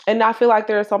okay. And I feel like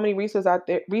there are so many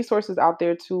resources out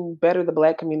there to better the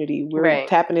Black community. We're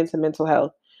tapping into mental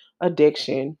health,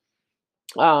 addiction,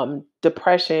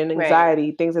 depression,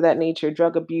 anxiety, things of that nature,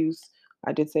 drug abuse.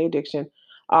 I did say addiction.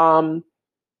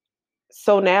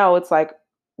 So now it's like,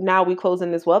 now we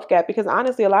closing this wealth gap because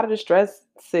honestly, a lot of the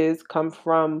stresses come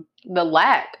from the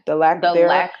lack of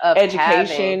their of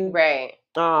education,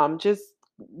 having, just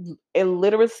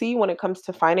illiteracy when it comes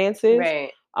to finances.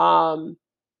 Right.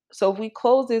 So if we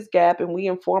close this gap and we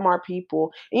inform our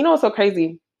people, you know what's so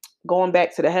crazy? Going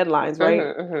back to the headlines,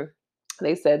 right?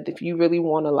 They said if you really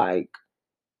want to like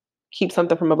keep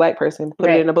something from a black person, put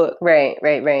it in a book. Right.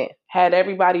 Had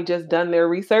everybody just done their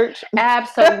research?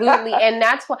 Absolutely. And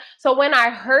that's what, so when I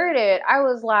heard it, I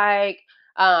was like,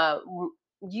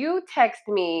 you text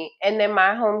me, and then my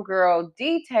homegirl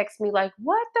D text me like,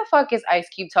 what the fuck is Ice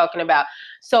Cube talking about?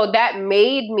 So that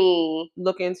made me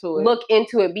look into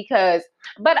it because,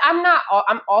 but I'm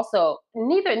also,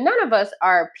 none of us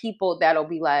are people that'll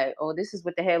be like, oh, this is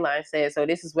what the headline says, so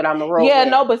this is what I'm gonna roll with.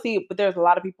 No, but there's a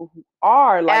lot of people who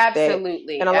are like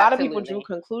absolutely, that. And a lot of people drew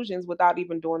conclusions without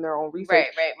even doing their own research.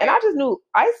 Right. And I just knew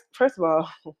first of all,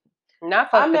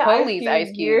 not fuck the police, Ice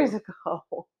Cube years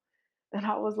ago. And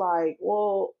I was like,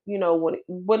 well, you know,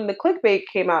 when the clickbait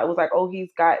came out, it was like, oh, he's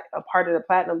got a part of the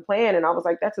platinum plan. And I was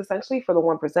like, that's essentially for the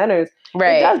 1%ers.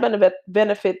 Right. It does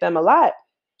benefit them a lot.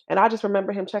 And I just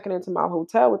remember him checking into my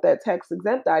hotel with that tax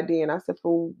exempt ID. And I said,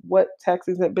 for what tax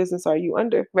exempt business are you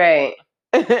under? Right.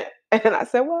 And I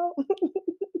said, well.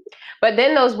 But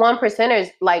then those 1%ers,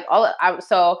 like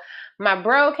so my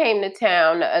bro came to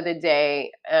town the other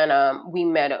day, and we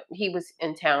met up. He was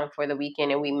in town for the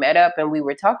weekend, and we met up, and we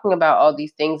were talking about all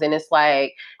these things. And it's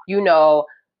like, you know,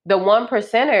 the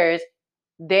 1%ers,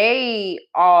 they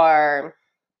are,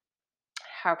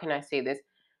 how can I say this?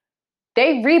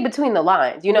 They read between the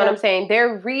lines. You know what I'm saying?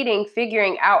 They're reading,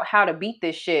 figuring out how to beat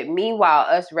this shit. Meanwhile,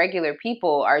 us regular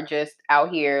people are just out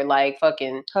here like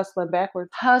fucking hustling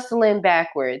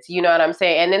backwards. You know what I'm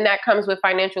saying? And then that comes with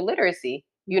financial literacy.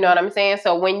 You know what I'm saying?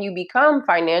 So when you become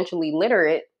financially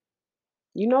literate,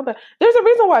 you know that there's a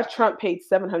reason why Trump paid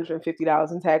 $750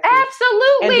 in taxes.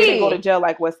 Absolutely. And didn't go to jail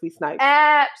like Wesley Snipes.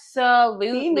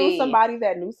 Absolutely. He knew somebody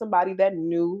that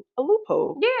knew a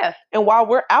loophole. Yeah. And while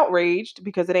we're outraged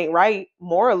because it ain't right,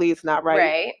 morally it's not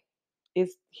right. Right.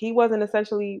 He wasn't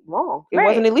essentially wrong. It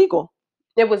wasn't illegal.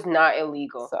 It was not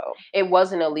illegal. So it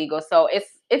wasn't illegal. So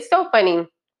it's so funny.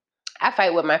 I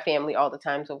fight with my family all the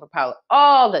time over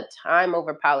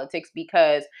politics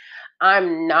because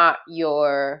I'm a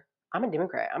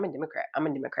Democrat.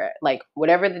 Like,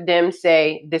 whatever the Dems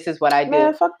say, this is what I do.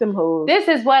 Man, fuck them hoes. This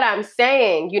is what I'm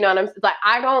saying. You know what I'm saying? Like,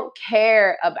 I don't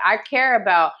care. I care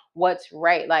about what's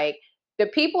right. Like, the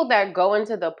people that go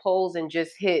into the polls and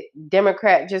just hit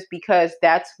Democrat just because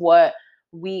that's what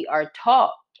we are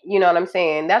taught. You know what I'm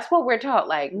saying? That's what we're taught.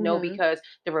 Like, no, because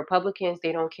the Republicans,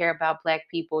 they don't care about black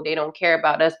people. They don't care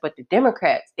about us. But the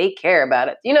Democrats, they care about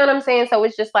us. You know what I'm saying? So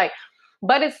it's just like,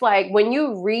 but it's like when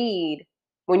you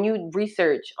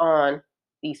research on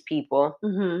these people,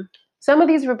 some of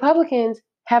these Republicans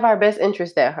have our best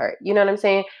interest at heart. You know what I'm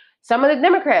saying? Some of the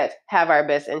Democrats have our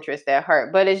best interest at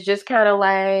heart. But it's just kind of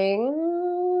like,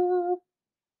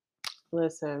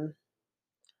 listen.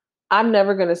 I'm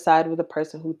never gonna side with a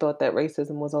person who thought that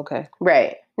racism was okay.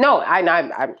 Right. No,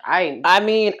 I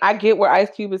mean, I get where Ice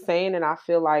Cube is saying, and I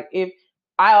feel like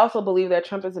I also believe that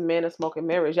Trump is a man of smoke and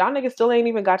mirrors. Y'all niggas still ain't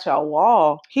even got y'all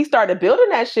wall. He started building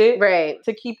that shit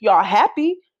to keep y'all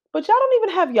happy, but y'all don't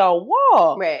even have y'all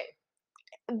wall. Right.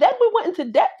 Then we went into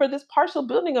debt for this partial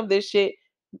building of this shit.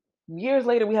 Years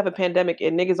later, we have a pandemic,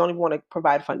 and niggas don't even want to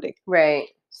provide funding. Right.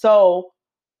 So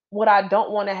what I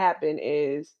don't want to happen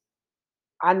is,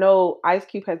 I know Ice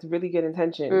Cube has really good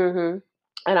intention.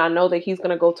 And I know that he's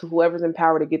going to go to whoever's in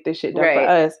power to get this shit done for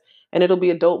us. And it'll be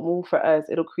a dope move for us.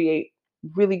 It'll create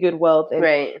really good wealth. And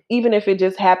even if it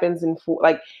just happens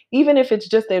even if it's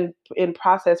just in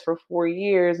process for 4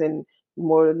 years, and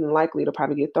more than likely it'll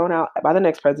probably get thrown out by the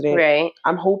next president. Right.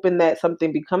 I'm hoping that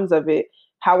something becomes of it.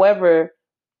 However,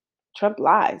 Trump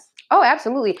lies. Oh,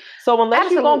 absolutely. So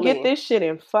unless you're going to get this shit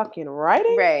in fucking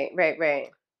writing.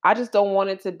 Right. I just don't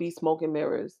want it to be smoke and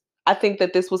mirrors. I think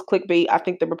that this was clickbait. I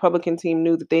think the Republican team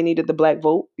knew that they needed the black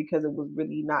vote because it was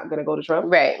really not going to go to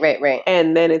Trump. Right.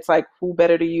 And then it's like, who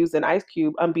better to use than Ice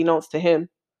Cube, unbeknownst to him?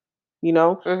 You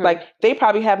know? Like, they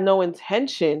probably have no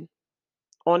intention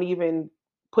on even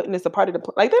putting this a part of the...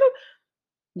 Like,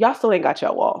 y'all still ain't got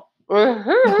your wall.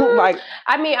 Like,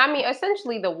 I mean,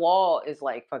 essentially the wall is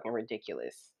like fucking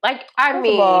ridiculous. Like, first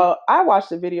of all, I watched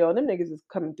the video and them niggas is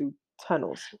coming through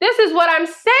tunnels. This is what I'm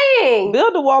saying.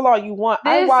 Build the wall all you want.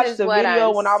 I watched the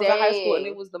video when I was in high school, and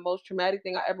it was the most traumatic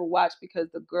thing I ever watched because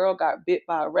the girl got bit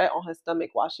by a rat on her stomach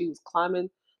while she was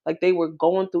climbing Like they were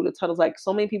going through the tunnels. Like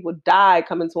so many people died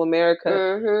coming to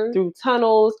America through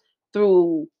tunnels,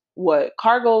 through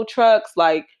cargo trucks.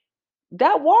 Like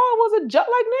that wall was a joke.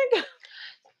 Like nigga,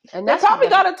 and they probably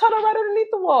got a tunnel right underneath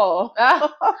the wall.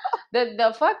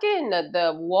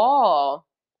 The wall.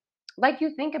 Like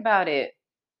you think about it,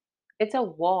 it's a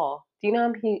wall. Do you know how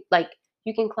many, like,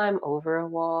 you can climb over a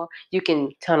wall, you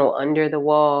can tunnel under the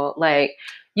wall, like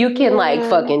you can like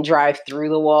fucking drive through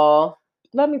the wall.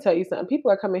 Let me tell you something. People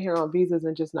are coming here on visas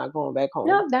and just not going back home.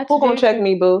 No, that's who gonna check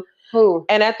me, boo? Who?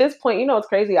 And at this point, you know, it's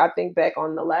crazy. I think back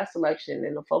on the last election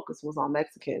and the focus was on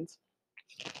Mexicans.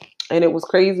 And it was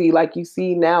crazy. Like you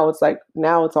see now, it's like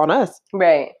now it's on us.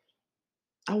 Right.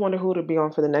 I wonder who to be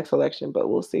on for the next election, but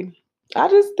we'll see.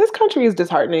 This country is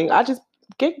disheartening.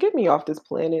 Get me off this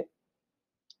planet.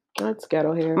 That's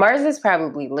ghetto here. Mars is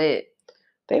probably lit.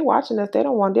 They watching us.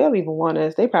 They'll even want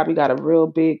us. They probably got a real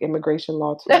big immigration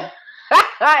law too.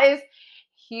 It's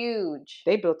huge.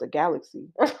 They built a galaxy.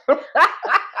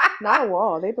 Not a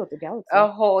wall. They built a galaxy.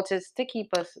 A hole just to keep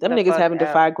us. Them niggas haven't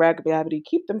defied gravity.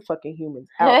 Keep them fucking humans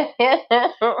out.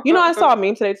 You know, I saw a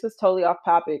meme today. It's just totally off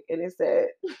topic, and it said,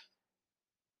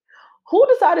 "Who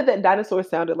decided that dinosaurs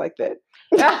sounded like that?"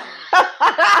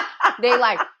 They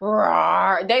like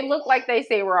roar. They look like they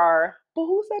say roar. But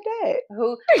who said that?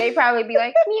 Who? They probably be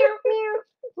like meow meow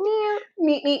meow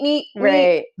meep meep meep.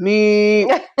 Right. Me.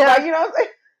 Like, you know what I'm saying?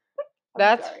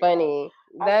 That's funny.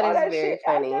 That is very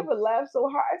funny. I never laughed so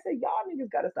hard. I said, y'all niggas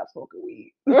gotta stop smoking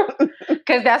weed.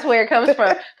 Because that's where it comes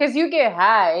from. Because you get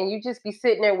high and you just be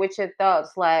sitting there with your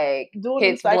thoughts like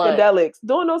doing psychedelics.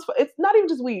 Doing those, it's not even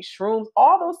just weed, shrooms,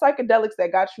 all those psychedelics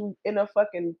that got you in a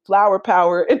fucking flower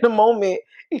power in the moment,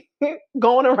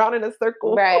 going around in a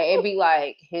circle. Right. It'd be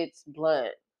like hits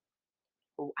blunt.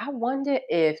 I wonder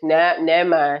if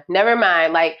never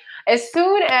mind. Like as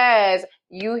soon as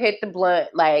you hit the blunt,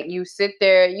 like you sit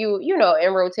there, you know,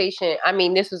 in rotation. I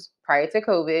mean, this was prior to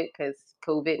COVID, because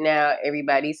COVID now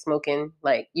everybody's smoking.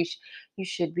 Like you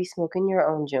should be smoking your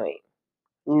own joint.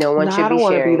 No one should be sharing. I don't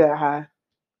want to be that high.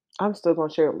 I'm still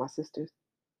gonna share it with my sisters.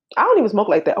 I don't even smoke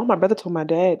like that. Oh, my brother told my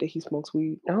dad that he smokes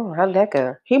weed. Oh, how'd that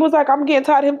go? He was like, I'm getting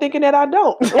tired of him thinking that I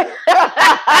don't.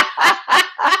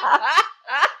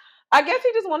 I guess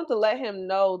he just wanted to let him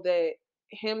know that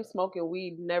him smoking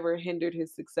weed never hindered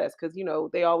his success. Because, you know,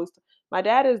 my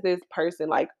dad is this person,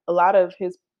 like a lot of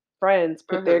his friends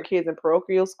put their kids in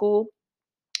parochial school.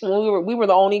 And we were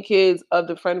the only kids of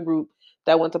the friend group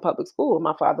that went to public school.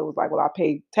 My father was like, well, I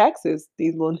pay taxes.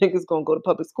 These little niggas gonna go to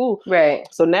public school. Right.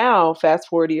 So now, fast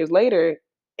forward years later,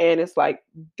 and it's like,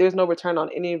 there's no return on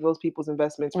any of those people's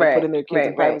investments for putting their kids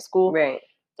in private school. Right.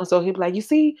 And so he'd be like, you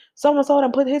see, so-and-so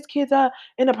done put his kids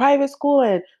in a private school,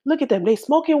 and look at them. They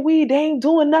smoking weed. They ain't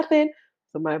doing nothing.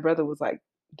 So my brother was like,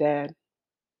 Dad.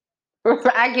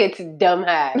 I get to dumb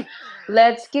high.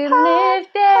 Let's get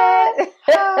lifted.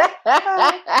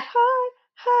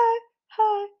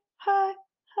 Hi.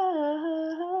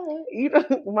 You know,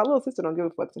 my little sister don't give a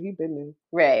fuck, so he been there.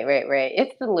 Right.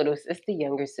 It's the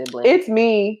younger sibling. It's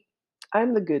me.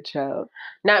 I'm the good child.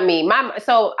 Not me.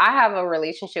 So I have a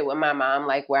relationship with my mom,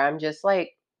 like where I'm just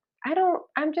like,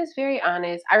 I'm just very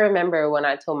honest. I remember when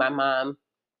I told my mom,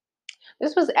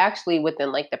 this was actually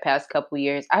within like the past couple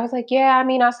years. I was like, yeah, I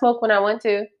mean, I smoke when I want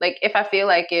to, like if I feel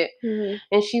like it. Mm-hmm.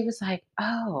 And she was like,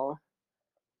 oh.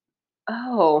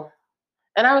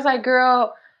 And I was like,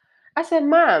 girl, I said,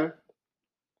 Mom,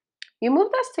 you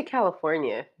moved us to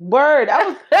California. Word.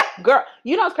 Girl,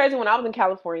 you know what's crazy? When I was in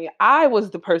California, I was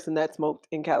the person that smoked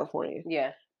in California.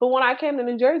 Yeah. But when I came to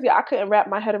New Jersey, I couldn't wrap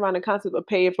my head around the concept of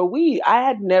paying for weed. I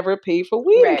had never paid for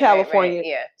weed in California. Right,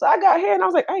 yeah. So I got here and I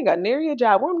was like, I ain't got nary a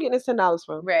job. Where am I getting this $10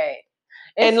 from? Right.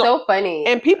 It's so funny.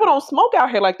 And people don't smoke out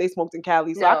here like they smoked in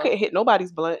Cali. So I couldn't hit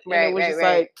nobody's blunt. And it was just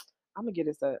like, I'm going to get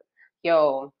this up.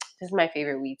 Yo, this is my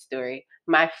favorite weed story.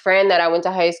 My friend that I went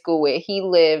to high school with, he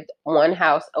lived one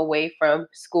house away from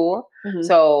school. Mm-hmm.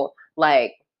 So,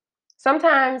 like,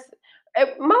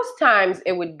 most times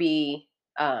it would be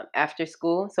after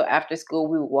school. So after school,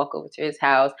 we would walk over to his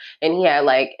house, and he had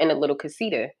like in a little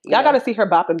casita. Y'all got to see her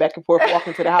bopping back and forth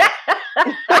walking to the house.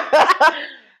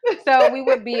 So we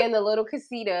would be in the little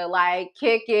casita, like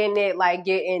kicking it, like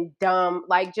getting dumb,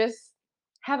 like just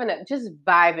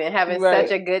vibing, having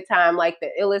such a good time, like the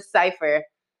illest cipher.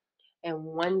 And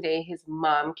one day his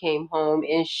mom came home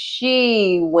and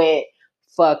she went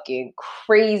fucking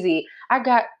crazy. I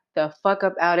got the fuck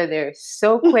up out of there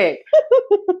so quick.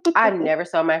 I never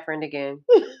saw my friend again.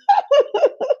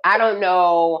 I don't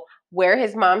know where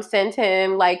his mom sent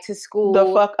him, like, to school. The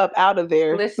fuck up out of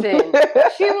there. Listen,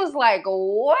 she was like,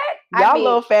 what? Y'all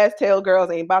little fast tail girls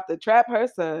ain't about to trap her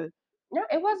son. No,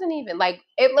 it wasn't even like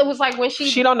it was like when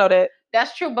She don't know that.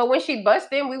 That's true, but when she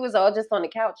busted in, we was all just on the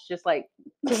couch, just like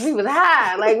because we was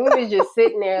high, like we was just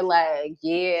sitting there, like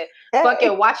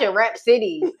fucking watching Rap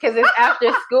City because it's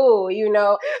after school, you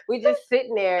know. We just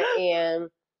sitting there, and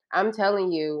I'm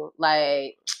telling you,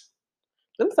 like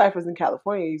them ciphers in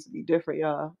California used to be different,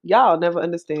 y'all. Y'all never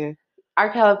understand. Our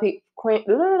Cali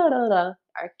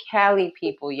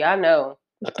people, y'all know,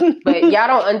 but y'all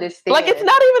don't understand. Like it's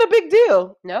not even a big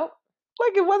deal. Nope.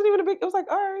 Like it wasn't even a big. It was like,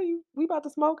 all right, we about to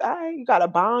smoke. All right, you got a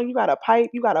bong, you got a pipe,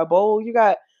 you got a bowl,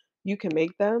 you can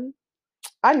make them.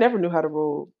 I never knew how to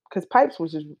roll because pipes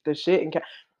was just the shit. And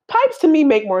pipes to me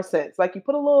make more sense. Like you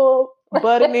put a little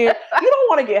bud in there. You don't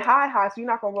want to get high, so you're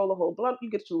not gonna roll a whole blunt. You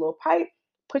get your little pipe,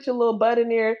 put your little bud in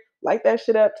there, light that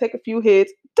shit up, take a few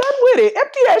hits, done with it.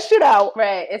 Empty that shit out.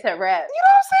 Right, it's a wrap. You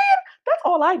know what I'm saying? That's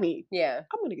all I need. Yeah,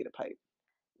 I'm gonna get a pipe.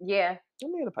 Yeah,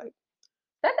 I'm gonna get a pipe.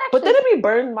 That's actually... But then it be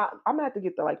burning my. I'm gonna have to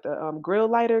get the grill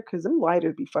lighter because them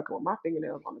lighters be fucking with my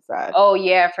fingernails on the side. Oh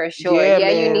yeah, for sure. Yeah,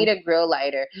 you need a grill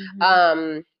lighter.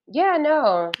 Mm-hmm. Yeah,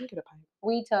 no. Get a pipe.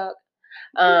 We talk.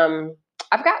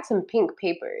 I've got some pink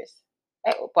papers.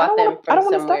 I bought them from I don't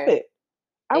want to somewhere. stuff it.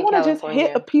 I want to just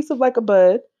hit a piece of like a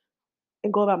bud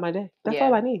and go about my day. That's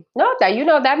all I need. No,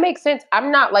 that makes sense.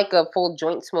 I'm not like a full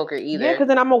joint smoker either. Yeah, because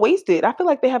then I'm gonna waste it. I feel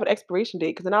like they have an expiration date.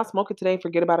 Because then I'll smoke it today and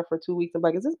forget about it for 2 weeks. I'm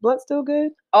like, is this blunt still good?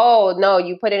 Oh no,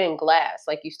 you put it in glass.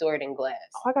 Like you store it in glass.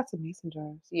 Oh, I got some mason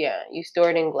jars. Yeah, you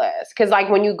store it in glass. Because like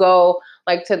when you go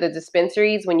like to the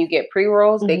dispensaries, when you get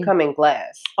pre-rolls, they come in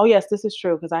glass. Oh yes, this is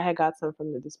true. Because I had got some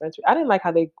from the dispensary. I didn't like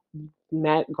how they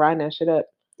grind that shit up.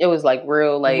 It was like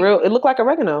real. It looked like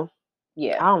oregano.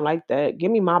 Yeah, I don't like that.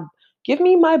 Give me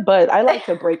my bud. I like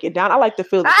to break it down. I like to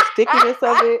feel the stickiness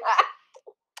of it.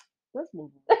 Let's move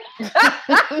on.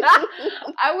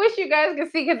 I wish you guys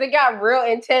could see because it got real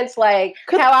intense. Like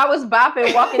how I was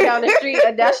bopping walking down the street.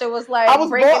 Adesha was like, I was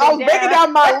breaking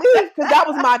down my leaf because that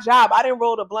was my job. I didn't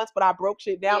roll the blunts, but I broke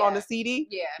shit down on the CD.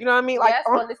 Yeah, you know what I mean? Like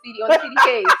on the CD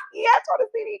case. Yes, on the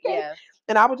CD case. Yeah.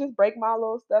 And I would just break my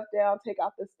little stuff down, take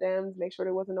out the stems, make sure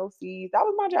there wasn't no seeds. That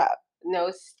was my job. No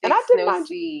sticks, and I did no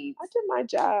seeds. I did my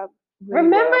job. Really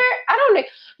Remember, well. I don't know.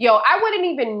 Yo, I wouldn't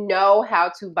even know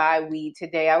how to buy weed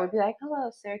today. I would be like, "Hello,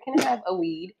 sir, can I have a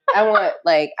weed? I want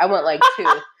like two.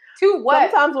 Two what?"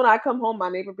 Sometimes when I come home, my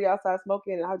neighbor be outside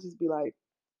smoking, and I'll just be like,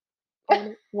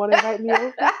 "Want to invite me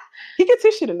over?" He gets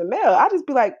his shit in the mail. I just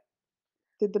be like,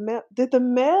 Did the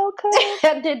mail come?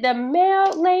 Did the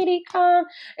mail lady come?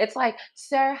 It's like,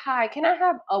 sir, hi, can I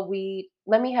have a weed?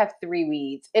 Let me have 3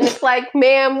 weeds. And it's like,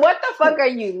 ma'am, what the fuck are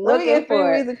you looking for?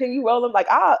 3 weeds and can you roll them? Like,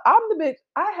 I'm the bitch.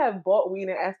 I have bought weed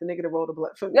and asked the nigga to roll the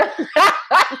blunt for me.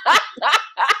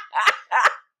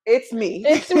 It's me.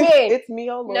 It's me. It's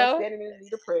me, oh Lord, standing in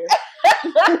need of prayer.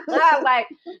 Like,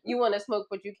 you want to smoke,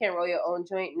 but you can't roll your own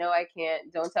joint? No, I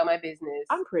can't. Don't tell my business.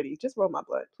 I'm pretty. Just roll my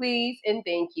blunt. Please and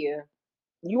thank you.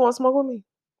 You want to smoke with me?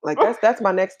 Like, that's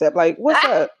my next step. Like, what's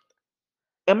up?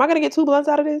 Am I going to get 2 blunts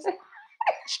out of this?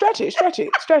 Stretch it. I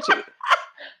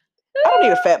don't need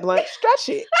a fat blunt. Stretch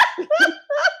it.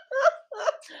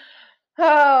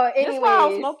 Oh, anyways. That's why I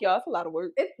don't smoke, y'all. It's a lot of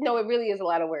work. It really is a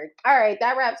lot of work. All right,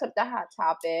 that wraps up the hot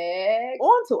topic.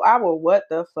 On to our what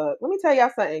the fuck. Let me tell y'all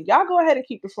something. Y'all go ahead and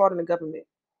keep the fraud in the government.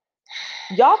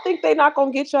 Y'all think they not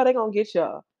going to get y'all, they going to get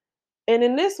y'all. And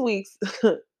in this week's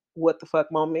what the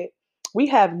fuck moment, we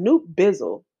have Newt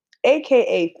Bizzle,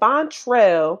 a.k.a.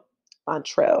 Fontrell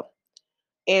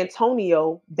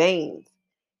Antonio Baines.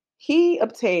 He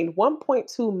obtained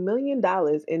 $1.2 million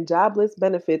in jobless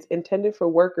benefits intended for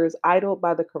workers idled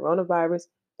by the coronavirus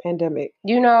pandemic.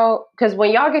 You know, because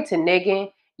when y'all get to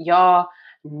nigging, y'all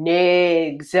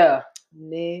nigs.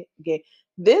 Nigga.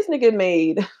 This nigga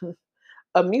made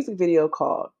a music video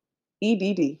called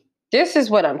EDD. This is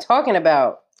what I'm talking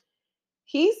about.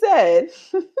 He said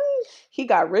he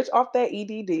got rich off that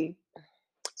EDD,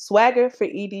 swagger for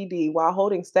EDD, while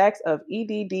holding stacks of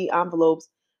EDD envelopes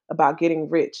about getting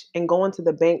rich and going to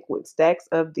the bank with stacks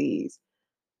of these.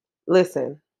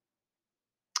 Listen,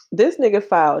 this nigga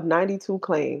filed 92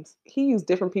 claims. He used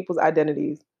different people's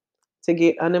identities to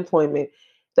get unemployment.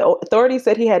 The authorities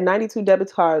said he had 92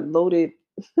 debit cards loaded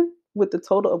with the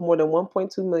total of more than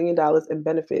 $1.2 million in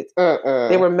benefits.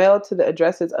 They were mailed to the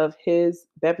addresses of his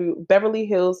Beverly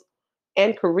Hills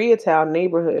and Koreatown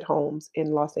neighborhood homes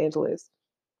in Los Angeles.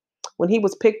 When he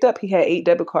was picked up, he had 8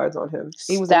 debit cards on him.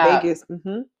 He was in Vegas.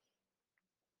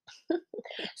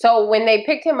 So when they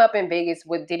picked him up in Vegas,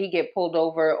 did he get pulled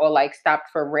over or like stopped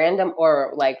for random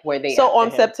or like were they? So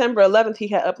on September 11th, he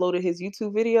had uploaded his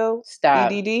YouTube video,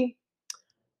 EDD,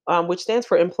 which stands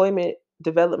for Employment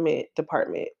Development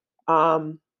Department.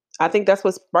 I think that's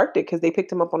what sparked it, because they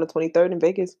picked him up on the 23rd in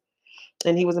Vegas,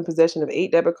 and he was in possession of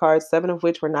 8 debit cards, 7 of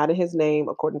which were not in his name,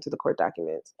 according to the court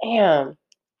documents. Damn.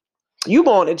 You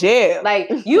going to jail. Like,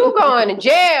 you going to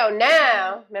jail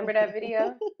now. Remember that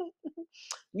video?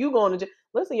 You going to jail.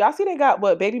 Listen, y'all see they got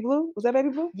what, Baby Blue? Was that Baby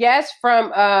Blue? Yes,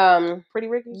 from Pretty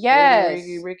Ricky? Yes.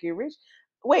 Ricky Rich.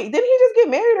 Wait, didn't he just get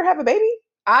married or have a baby?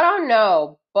 I don't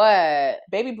know, but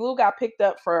Baby Blue got picked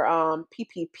up for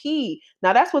PPP.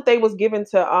 Now that's what they was given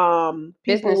to people,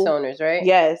 business owners, right?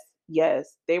 Yes.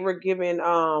 They were given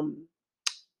them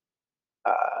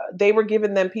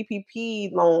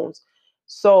PPP loans.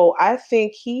 So I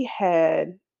think he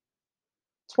had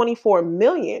 24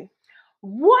 million.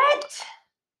 What?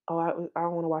 Oh, I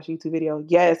don't want to watch a YouTube video.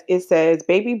 Yes, it says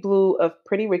Baby Blue of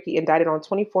Pretty Ricky indicted on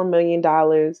 $24 million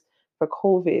for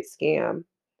COVID scam.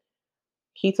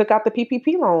 He took out the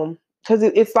PPP loan because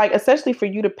it's like essentially for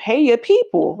you to pay your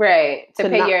people. Right, to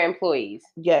pay your employees.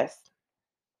 Yes.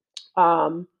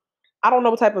 I don't know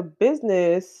what type of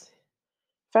business.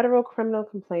 Federal criminal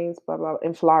complaints, blah, blah,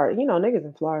 in Florida. You know, niggas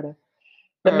in Florida.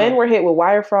 The men were hit with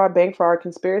wire fraud, bank fraud,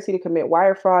 conspiracy to commit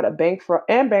wire fraud, bank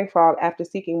fraud after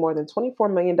seeking more than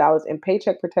 $24 million in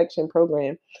Paycheck Protection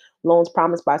Program loans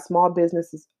promised by Small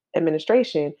Business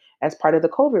Administration as part of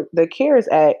the CARES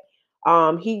Act.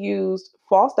 He used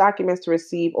false documents to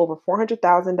receive over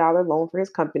 $400,000 loan for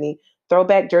his company,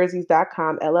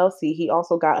 ThrowbackJerseys.com LLC. He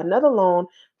also got another loan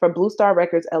for Blue Star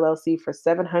Records LLC for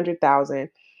 $700,000.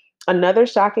 Another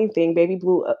shocking thing Baby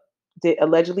Blue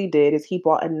allegedly did is he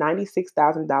bought a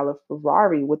 $96,000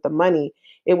 Ferrari with the money.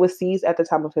 It was seized at the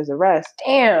time of his arrest.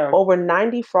 Damn. Over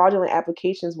 90 fraudulent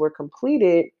applications were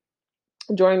completed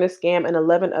during this scam, and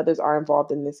 11 others are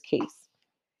involved in this case.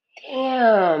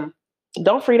 Damn.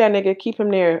 Don't free that nigga. Keep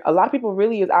him there. A lot of people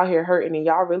really is out here hurting, and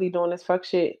y'all really doing this fuck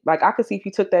shit. Like, I could see if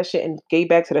you took that shit and gave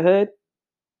back to the hood.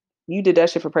 You did that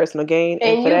shit for personal gain,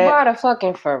 and you bought a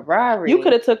fucking Ferrari. You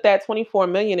could have took that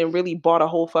 $24 million and really bought a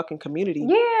whole fucking community.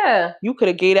 Yeah, you could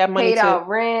have gave that money paid out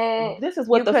rent. This is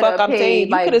what the fuck I'm saying.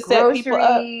 You could have set people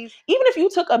up. Even if you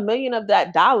took $1 million of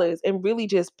that dollars and really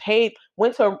just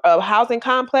went to a housing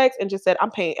complex and just said,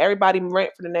 "I'm paying everybody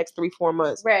rent for the next 3-4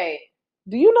 months." Right.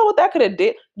 Do you know what that could have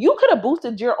did? You could have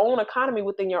boosted your own economy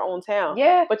within your own town.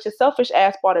 Yeah. But your selfish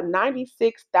ass bought a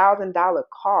 $96,000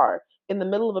 car in the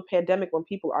middle of a pandemic when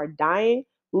people are dying,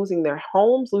 losing their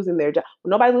homes, losing their jobs.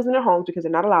 Well, nobody's losing their homes because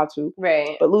they're not allowed to.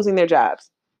 Right. But losing their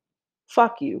jobs.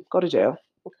 Fuck you. Go to jail.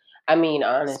 I mean,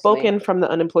 honestly. Spoken from the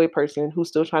unemployed person who's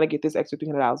still trying to get this extra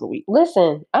 $300 a week.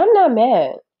 Listen, I'm not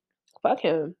mad. Fuck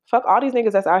him. Fuck all these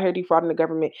niggas that's out here defrauding the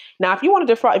government. Now, if you want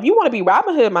to defraud, if you want to be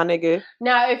Robin Hood, my nigga.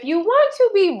 Now, if you want to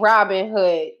be Robin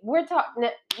Hood, we're talking.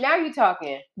 Now you're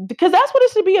talking. Because that's what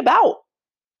it should be about.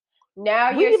 Now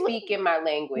you're speaking my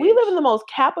language. We live in the most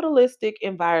capitalistic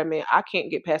environment. I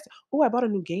can't get past it. Oh, I bought a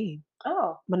new game.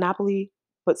 Oh. Monopoly,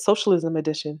 but Socialism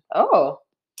Edition. Oh.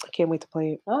 I can't wait to play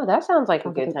it. Oh, that sounds like a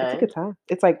good time. It's a good time.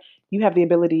 It's like you have the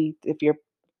ability, if you're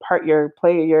you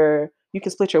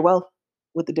can split your wealth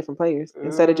with the different players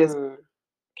instead of just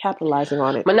capitalizing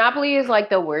on it. Monopoly is like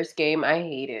the worst game. I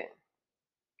hate it.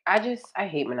 I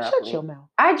hate Monopoly. Shut your mouth.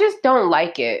 I just don't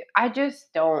like it. I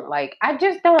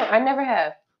never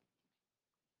have.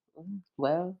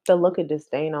 Well, the look of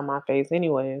disdain on my face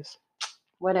anyways.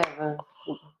 Whatever.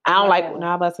 I don't like,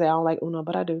 now I'm about to say I don't like Uno,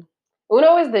 but I do.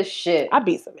 Uno is the shit. I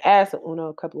beat some ass in Uno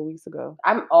a couple of weeks ago.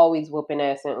 I'm always whooping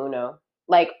ass in Uno.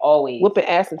 Like, always. Whooping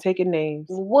ass and taking names.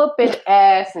 Whooping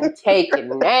ass and taking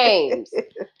names.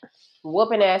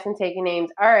 Whooping ass and taking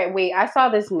names. All right, wait. I saw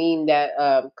this meme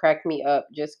that cracked me up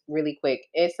just really quick.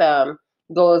 It's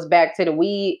goes back to the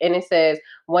weed, and it says,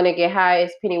 "Want to get high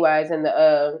as Pennywise in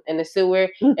the sewer,"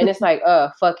 and it's like,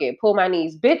 fuck it, pull my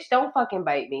knees, bitch, don't fucking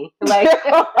bite me, like,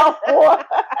 because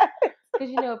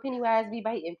you know Pennywise be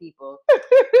biting people.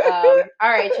 All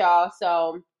right, y'all.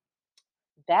 So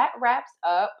that wraps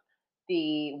up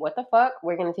the what the fuck.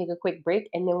 We're gonna take a quick break,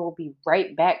 and then we'll be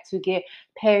right back to get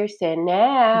personal.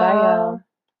 Bye, y'all.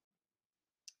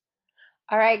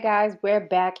 All right, guys, we're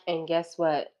back, and guess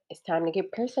what? It's time to get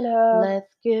personal.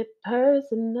 Let's get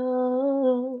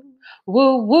personal.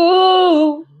 Woo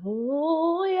woo.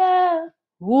 Oh yeah.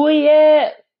 Oh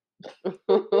yeah.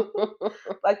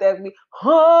 Like that me.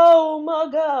 Oh my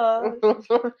god.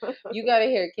 You gotta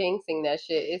hear King sing that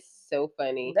shit. It's so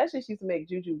funny. That shit used to make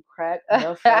Juju crack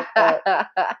the fuck up.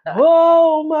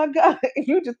 Oh my god.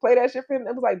 You just play that shit for him.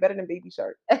 It was like better than Baby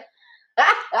Shark.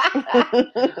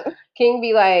 King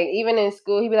be like, even in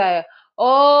school, he be like,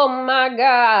 "Oh my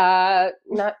god."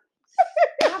 Not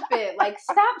stop it. Like,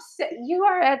 stop. You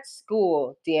are at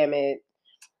school, damn it.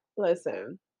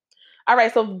 Listen. All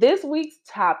right, so this week's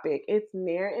topic, it's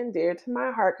near and dear to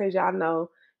my heart because y'all know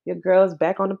your girl's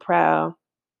back on the prowl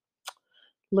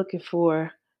looking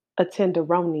for a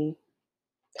tenderoni.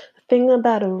 Thing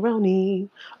about a roni.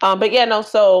 But yeah, no,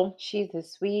 so she's a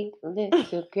sweet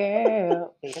little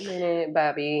girl. Wait a minute,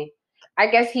 Bobby. I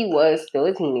guess he was still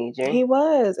a teenager. He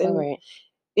was. And right.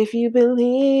 If you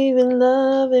believe in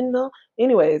love and all.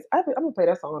 Anyways, I'm gonna play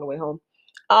that song on the way home.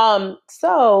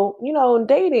 So,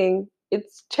 dating,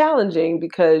 it's challenging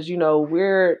because,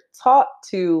 we're taught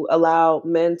to allow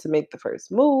men to make the first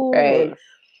move. Right.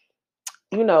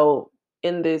 And,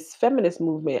 in this feminist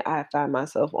movement I find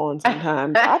myself on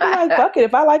sometimes, I be like, fuck it.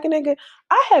 If I like a nigga,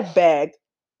 I have bagged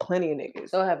plenty of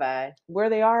niggas. So have I. Where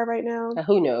they are right now,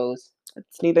 who knows?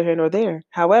 It's neither here nor there.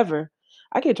 However,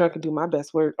 I get drunk and do my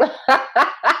best work.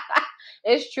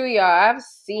 It's true, y'all. I've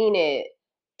seen it.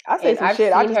 I say some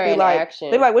shit. I just be like,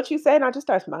 they're like, what you say? And I just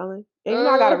start smiling. And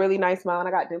I got a really nice smile and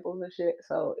I got dimples and shit.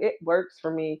 So it works for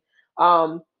me.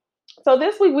 So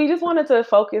this week we just wanted to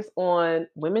focus on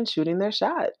women shooting their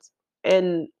shots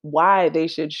and why they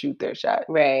should shoot their shot.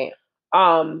 Right.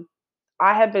 I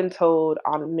have been told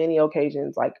on many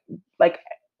occasions, like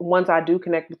once I do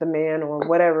connect with a man or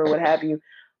whatever, what have you,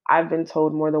 I've been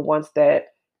told more than once that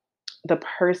the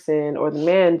person or the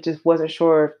man just wasn't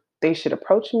sure if they should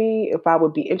approach me, if I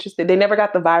would be interested. They never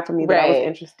got the vibe from me that I was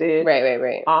interested.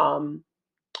 Right.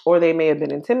 Or they may have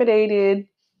been intimidated.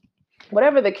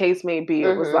 Whatever the case may be,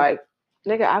 it was like,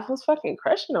 nigga, I was fucking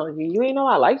crushing on you. You ain't know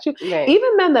I liked you. Right.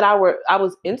 Even men that I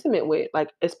was intimate with,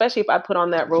 like, especially if I put on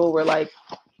that role where like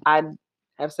I'd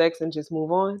have sex and just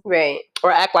move on. Right.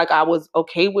 Or act like I was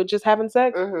okay with just having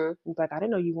sex. Like, I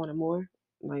didn't know you wanted more.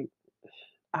 Like,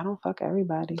 I don't fuck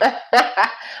everybody.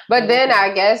 But then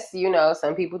I guess,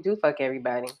 some people do fuck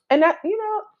everybody. And that,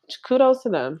 kudos to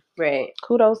them. Right.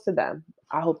 Kudos to them.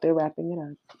 I hope they're wrapping it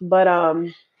up. But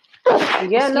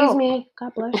yeah, Excuse me.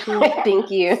 God bless you. Thank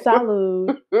you.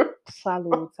 Salud.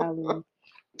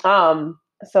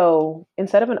 So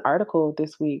instead of an article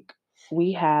this week,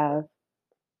 we have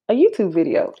a YouTube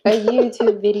video.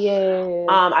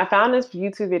 I found this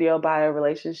YouTube video by a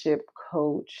relationship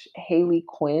coach, Haley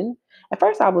Quinn. At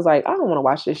first I was like, I don't want to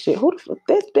watch this shit. Who the fuck?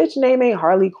 This bitch name ain't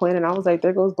Harley Quinn. And I was like,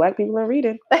 there goes black people in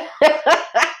reading.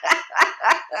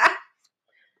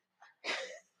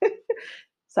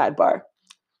 Sidebar.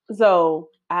 So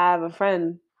I have a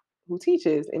friend who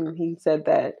teaches, and he said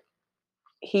that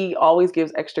he always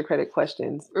gives extra credit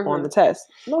questions on the test.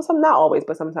 No, not always,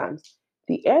 but sometimes.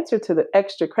 The answer to the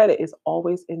extra credit is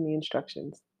always in the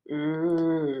instructions.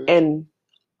 And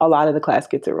a lot of the class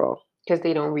gets it wrong. Because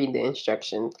they don't read the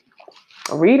instructions.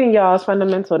 Reading, y'all, is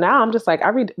fundamental. Now I'm just like,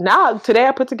 today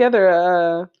I put together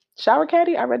a shower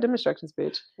caddy. I read them instructions,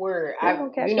 bitch. Word.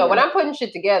 When I'm putting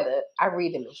shit together, I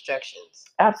read them instructions.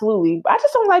 Absolutely. I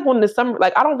just don't like when the summer,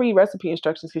 like, I don't read recipe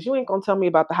instructions because you ain't gonna tell me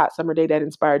about the hot summer day that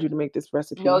inspired you to make this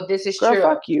recipe. No, this is Girl, true.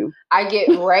 Fuck you. I get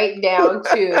right down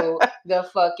to the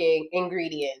fucking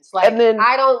ingredients. Like, and then,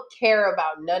 I don't care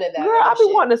about none of that. Girl, I be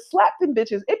wanting to slap them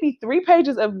bitches. It be 3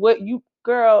 pages of what you...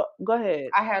 Girl, go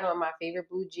ahead. I had on my favorite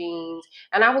blue jeans,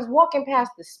 and I was walking past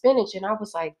the spinach, and I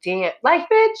was like, damn, like,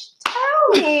 bitch, tell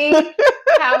me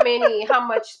how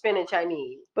much spinach I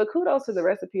need. But kudos to the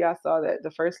recipe. I saw that the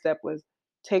first step was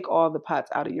take all the pots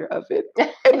out of your oven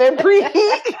and then preheat.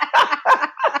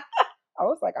 I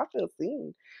was like, I feel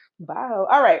seen. Wow.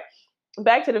 All right,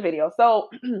 back to the video. So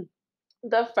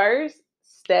the first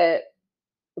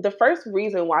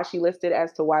reason why she listed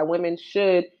as to why women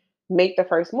should make the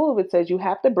first move, it says you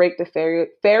have to break the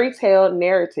fairy tale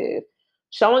narrative.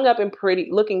 Showing up and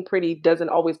looking pretty doesn't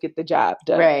always get the job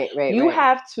done. Right. You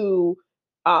have to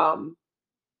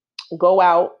go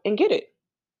out and get it.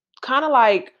 Kind of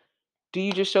like, do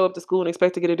you just show up to school and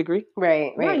expect to get a degree?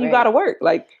 Right. No, you got to work.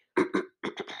 Like,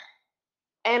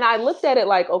 and I looked at it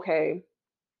like, okay,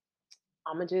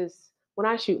 when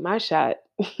I shoot my shot,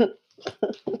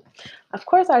 of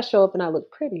course I show up and I look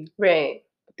pretty. Right.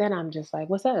 Then I'm just like,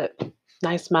 what's up?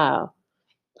 Nice smile.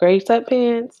 Gray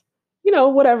sweatpants.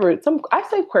 Whatever. I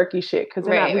say quirky shit because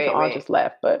we can all just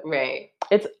laugh. But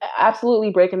it's absolutely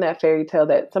breaking that fairy tale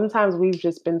that sometimes we've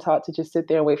just been taught to just sit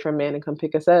there and wait for a man to come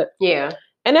pick us up. Yeah.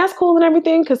 And that's cool and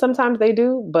everything because sometimes they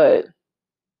do, but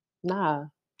nah.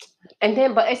 And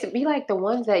then, but it's be like the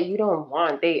ones that you don't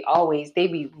want, they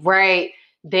be right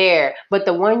there. But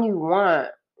the one you want,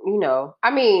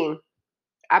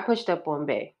 I pushed up on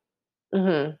Bay.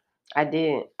 I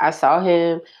did. I saw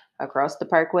him across the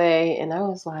Parkway, and I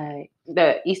was like,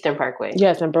 the Eastern Parkway.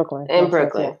 Yes, in Brooklyn.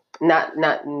 Yes.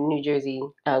 Not New Jersey.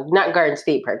 Not Garden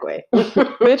State Parkway.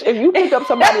 Bitch, if you pick up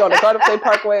somebody on the Garden State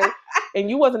Parkway and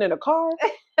you wasn't in a car,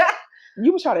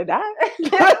 You was trying to die?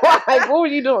 Like, what were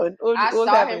you doing? I What was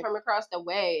saw happening? him from across the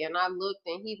way, and I looked,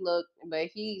 and he looked, but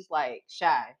he's like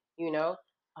shy, you know.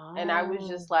 And I was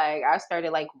just like, I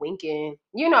started like winking,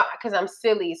 you know, because I'm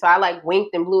silly, so I like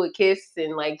winked and blew a kiss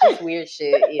and like just weird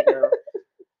shit, you know.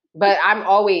 But I'm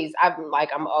always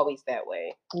that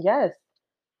way. Yes.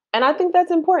 And I think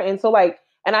that's important. So like,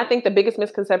 and I think the biggest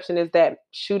misconception is that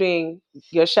shooting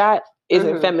your shot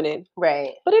isn't feminine.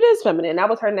 Right. But it is feminine. That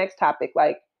was her next topic.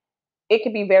 Like, it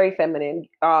could be very feminine.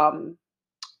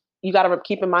 You got to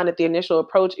keep in mind that the initial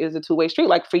approach is a two-way street.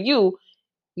 Like for you,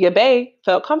 your bae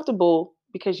felt comfortable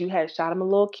because you had shot him a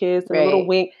little kiss and a little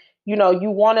wink. You know, you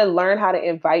want to learn how to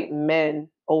invite men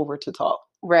over to talk.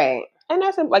 Right. And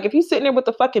that's like, if you sitting there with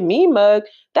the fucking mean mug,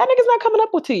 that nigga's not coming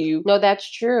up to you. No, that's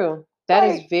true. That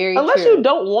is very true. Unless you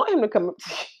don't want him to come up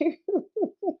to you.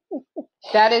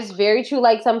 That is very true.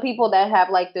 Like some people that have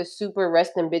like the super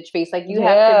resting bitch face, like you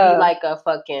have to be like a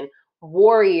fucking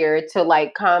warrior to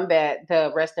like combat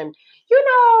the resting. You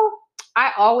know,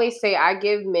 I always say I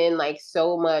give men like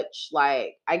so much,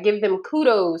 like I give them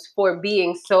kudos for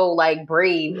being so like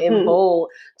brave and bold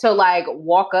to like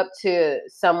walk up to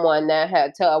someone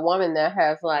to a woman that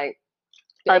has like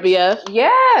RBF.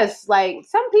 Yes, like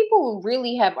some people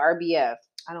really have RBF.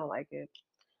 I don't like it.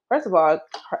 First of all,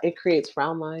 it creates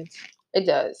frown lines. It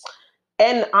does.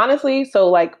 And honestly, so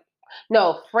like,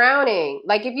 no, frowning.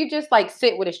 Like if you just like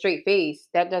sit with a straight face,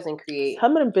 that doesn't create.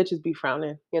 Some of them bitches be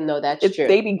frowning. You know, that's true.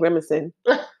 They be grimacing.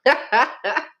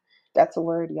 That's a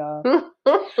word, y'all.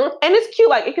 And it's cute.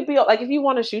 Like it could be like if you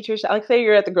want to shoot your shot, like say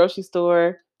you're at the grocery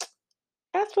store,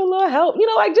 ask for a little help. You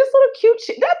know, like just little cute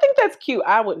shit. I think that's cute.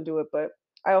 I wouldn't do it, but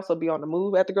I also be on the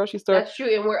move at the grocery store. That's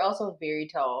true, and we're also very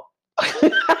tall.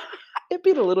 It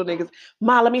be the little niggas.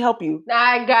 Ma, let me help you.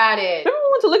 I got it. Remember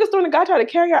we went to liquor store and the guy tried to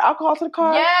carry our alcohol to the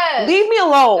car? Yes. Leave me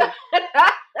alone.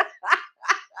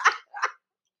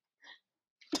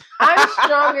 I'm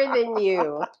stronger than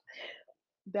you.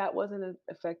 That wasn't an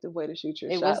effective way to shoot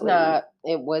your shot. It was not.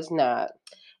 It was not.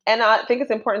 And I think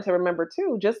it's important to remember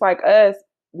too, just like us,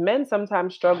 men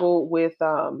sometimes struggle with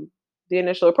the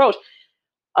initial approach.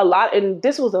 A lot, and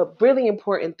this was a really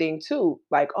important thing too.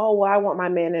 Like, oh, well, I want my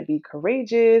man to be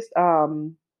courageous. I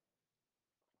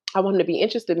want him to be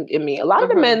interested in me. A lot of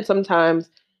the men sometimes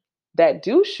that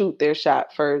do shoot their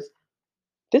shot first,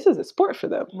 this is a sport for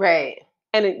them. Right.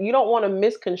 And you don't want to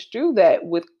misconstrue that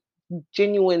with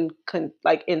genuine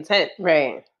intent.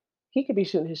 Right. He could be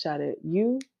shooting his shot at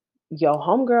you, your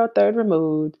homegirl third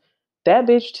removed, that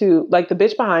bitch too, like the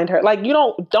bitch behind her. Like you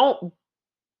don't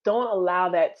allow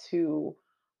that to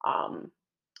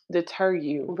deter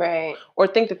you. Right. Or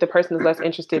think that the person is less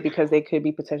interested because they could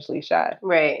be potentially shy.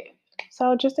 Right.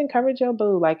 So just encourage your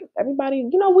boo. Like everybody,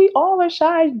 you know, we all are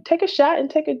shy. Take a shot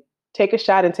and take a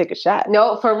shot and take a shot.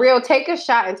 No, for real, take a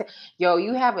shot and yo,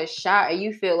 you have a shot and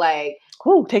you feel like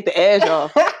take the edge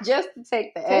off. Just to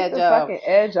take the fucking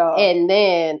edge off. And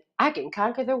then I can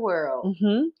conquer the world.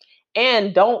 Mm-hmm.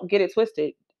 And don't get it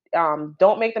twisted.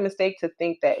 Don't make the mistake to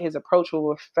think that his approach will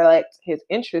reflect his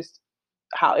interest,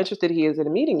 how interested he is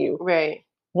in meeting you. Right.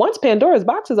 Once Pandora's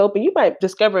box is open, you might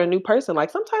discover a new person. Like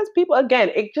sometimes people, again,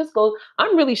 it just goes,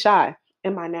 I'm really shy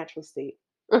in my natural state.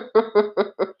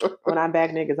 When I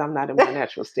bag niggas, I'm not in my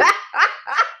natural state.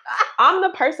 I'm the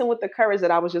person with the courage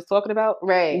that I was just talking about.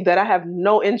 Right. That I have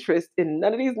no interest in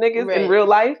none of these niggas in real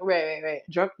life. Right.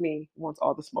 Drunk me wants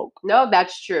all the smoke. No,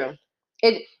 that's true.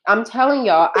 I'm telling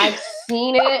y'all, I've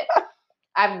seen it.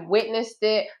 I've witnessed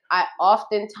it. I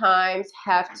oftentimes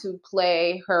have to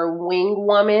play her wing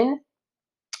woman.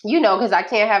 You know, because I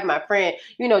can't have my friend,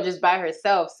 you know, just by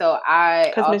herself. So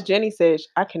because Miss Jenny says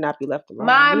I cannot be left alone.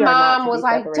 My mom was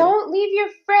like, "Don't leave your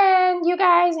friend. You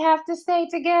guys have to stay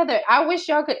together." I wish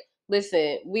y'all could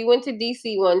listen. We went to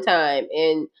DC one time,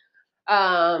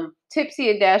 and Tipsy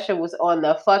and Dasha was on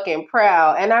the fucking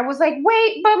prowl, and I was like,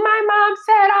 "Wait, but my mom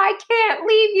said I can't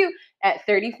leave you." At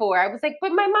 34, I was like,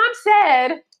 "But my mom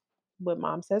said." What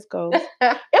mom says goes. It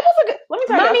was a good. Let me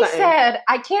tell you something. Mommy said,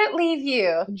 "I can't leave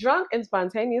you." Drunk and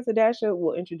spontaneous Adasha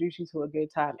will introduce you to a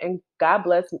good time, and God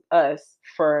bless us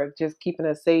for just keeping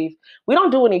us safe. We don't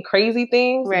do any crazy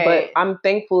things, but I'm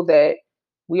thankful that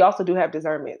we also do have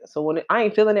discernment. So when I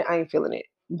ain't feeling it, I ain't feeling it.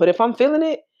 But if I'm feeling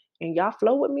it and y'all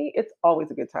flow with me, it's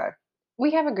always a good time.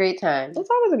 We have a great time. It's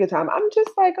always a good time. I'm just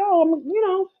like,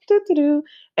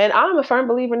 and I'm a firm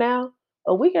believer now.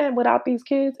 A weekend without these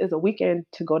kids is a weekend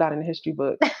to go down in the history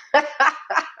book.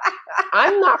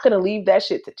 I'm not going to leave that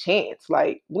shit to chance.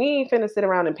 Like, we ain't finna sit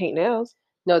around and paint nails.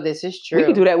 No, this is true. We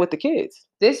can do that with the kids.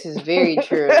 This is very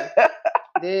true.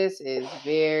 This is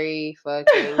very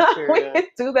fucking We true. can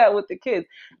do that with the kids.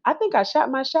 I think I shot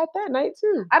my shot that night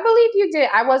too. I believe you did.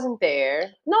 I wasn't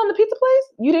there. No, in the pizza place?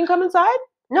 You didn't come inside?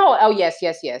 No. Oh yes. You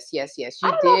I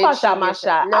don't know if I shot my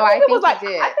shot. No, I think it was you like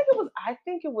did. I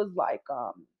think it was like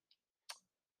I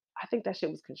think that shit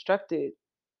was constructed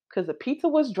because the pizza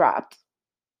was dropped.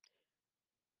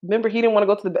 Remember, he didn't want to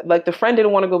go to the friend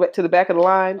didn't want to go back to the back of the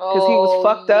line because he was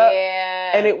fucked up.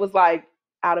 And it was like,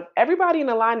 out of everybody in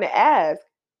the line to ask,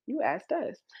 you asked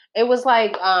us. It was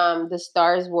like the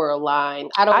stars were aligned.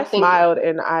 I smiled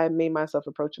and I made myself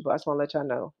approachable. I just want to let y'all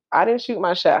know. I didn't shoot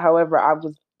my shot. However, I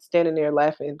was standing there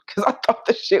laughing because I thought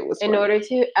the shit was funny. In order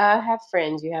to have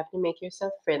friends, you have to make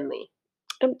yourself friendly.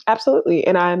 Absolutely.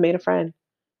 And I made a friend.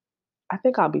 I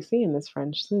think I'll be seeing this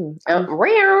friend soon.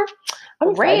 Rare.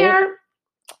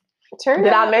 Did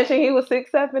I mention he was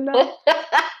 6'7" though?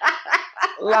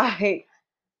 Like,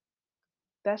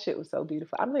 that shit was so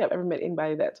beautiful. I don't think I've ever met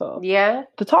anybody that tall. Yeah.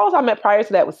 The tallest I met prior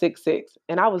to that was 6'6",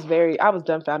 and I was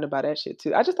dumbfounded by that shit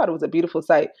too. I just thought it was a beautiful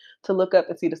sight to look up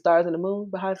and see the stars and the moon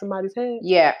behind somebody's head.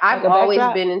 Yeah, I've always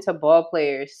been into ball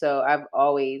players, so I've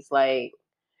always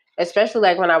especially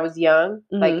like when I was young,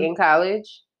 like in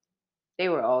college, they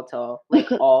were all tall, like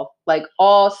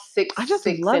all 6. I just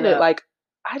love it. Like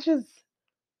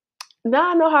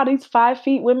now I know how these 5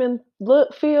 feet women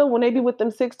feel when they be with them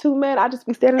 6'2" men. I just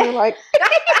be standing there like,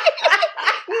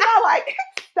 like,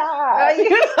 stop.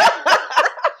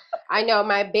 I know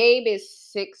my babe is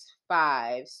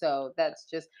 6'5", so that's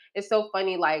just, it's so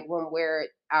funny. Like when we're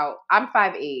out, I'm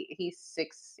 5'8", he's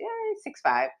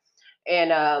 6'5",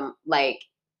 and like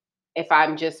if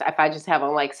I just have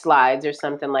on like slides or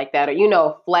something like that,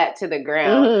 or flat to the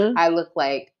ground, I look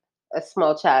like a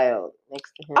small child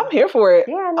next to him. I'm here for it.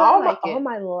 Yeah, no, all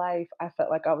my life, I felt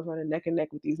like I was running neck and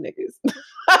neck with these niggas.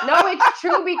 No, it's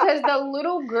true because the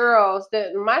little girls,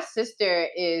 my sister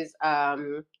is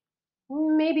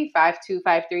maybe 5'2",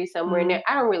 5'3", somewhere in there.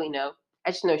 I don't really know.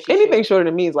 I just know she's anything shorter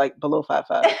than me is like below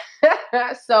 5'5".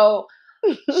 So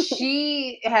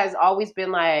she has always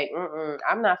been like,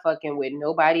 I'm not fucking with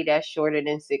nobody that's shorter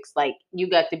than 6. Like, you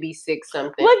got to be 6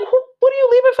 something. Like, what are you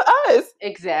leaving for us?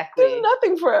 Exactly. There's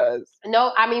nothing for us.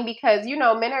 No, I mean, because,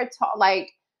 men are tall.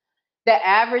 Like, the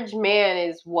average man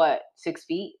is what, 6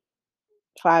 feet?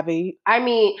 5'8". I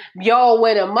mean,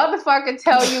 when a motherfucker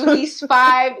tell you he's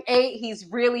 5'8", he's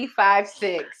really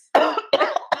 5'6".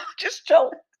 Just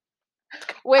joke.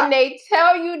 When they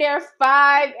tell you they're 5,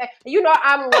 I'm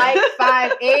like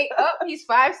 5'8". Oh, he's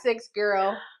 5'6",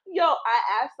 girl. Yo, I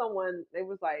asked someone, they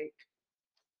was like,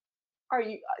 are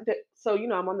you, so,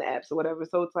 I'm on the apps or whatever.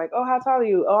 So it's like, oh, how tall are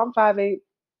you? Oh, I'm 5'8".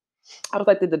 I was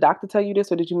like, did the doctor tell you this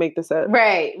or did you make this up?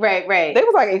 Right. They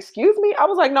was like, excuse me? I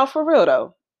was like, no, for real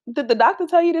though. Did the doctor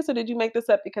tell you this or did you make this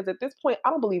up? Because at this point, I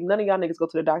don't believe none of y'all niggas go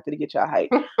to the doctor to get your height.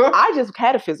 I just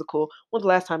had a physical. When's the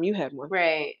last time you had one?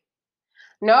 Right.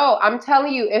 No, I'm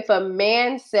telling you, if a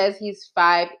man says he's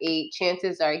 5'8",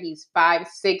 chances are he's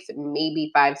 5'6",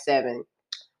 maybe 5'7".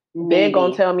 They're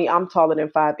gonna tell me I'm taller than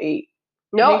 5'8".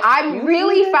 No, I'm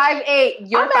really 5'8".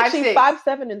 You're 5'6". I'm actually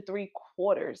 5'7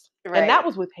 3/4", right. And that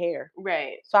was with hair.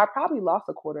 Right. So I probably lost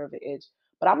a quarter of an inch,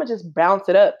 but I'm gonna just bounce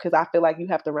it up because I feel like you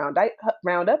have to round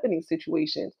up in these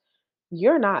situations.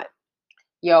 You're not.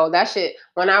 Yo, that shit.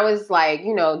 When I was like,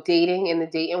 dating in the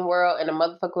dating world, and a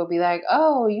motherfucker would be like,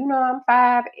 "Oh, I'm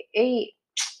 5'8".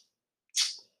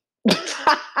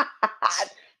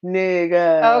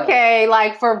 Nigga. Okay,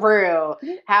 like for real.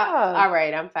 Yeah. All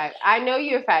right, I'm 5. I know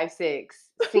you're 5'6".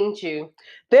 Seen you.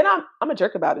 Then I'm a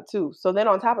jerk about it too. So then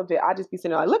on top of it, I just be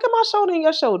sitting there like, look at my shoulder and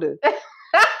your shoulder.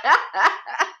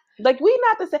 Like, we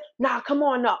not the same. Nah, come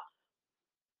on, no.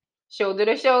 Shoulder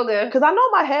to shoulder. Because I know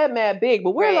my head mad big,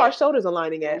 but where's our shoulders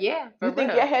aligning at? Yeah. You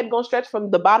think your head gonna stretch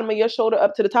from the bottom of your shoulder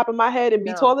up to the top of my head and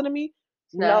be taller than me?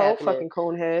 No, fucking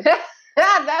cone head.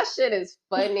 That shit is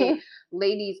funny.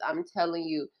 Ladies, I'm telling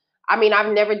you. I mean,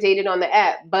 I've never dated on the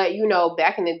app, but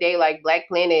back in the day, like Black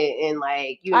Planet and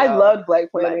like, I loved Black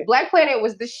Planet. Black Planet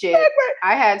was the shit.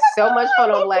 I had so much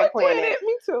fun on Black Planet.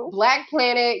 Me too. Black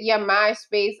Planet, yeah,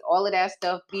 MySpace, all of that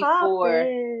stuff before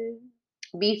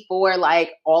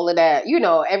like all of that,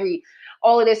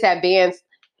 all of this advanced.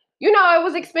 It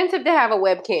was expensive to have a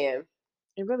webcam.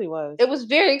 It really was. It was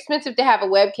very expensive to have a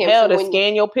webcam. Hell, to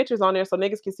scan your pictures on there so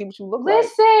niggas can see what you look like.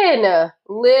 Listen.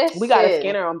 We got a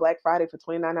scanner on Black Friday for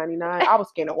 $29.99. I was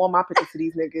scanning all my pictures to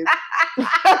these niggas.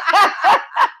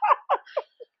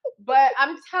 But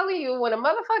I'm telling you, when a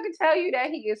motherfucker tell you that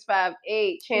he is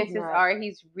 5'8", chances are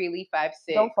he's really 5'6".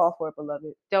 Don't fall for it,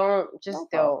 beloved. Don't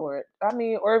fall for it. I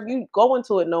mean, or if you go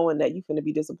into it knowing that you're finna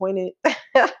be disappointed,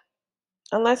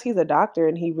 unless he's a doctor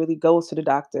and he really goes to the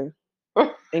doctor.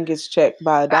 and gets checked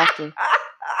by a doctor.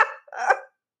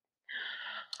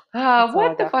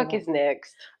 What the fuck is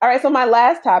next? All right, so my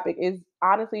last topic is,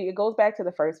 honestly, it goes back to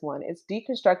the first one. It's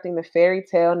deconstructing the fairy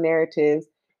tale narratives,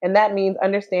 and that means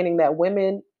understanding that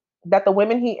the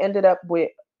women he ended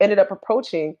up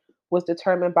approaching was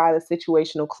determined by the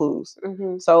situational clues.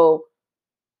 Mm-hmm. So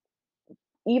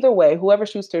either way, whoever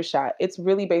shoots their shot, it's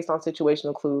really based on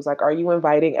situational clues. Like, are you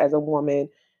inviting as a woman?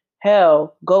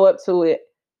 Hell, go up to it,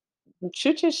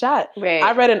 shoot your shot. Right.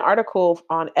 I read an article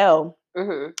on Elle.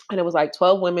 Mm-hmm. And it was like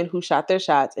 12 women who shot their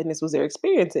shots, and this was their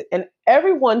experience. And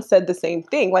everyone said the same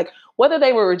thing. Like, whether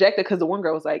they were rejected, because the one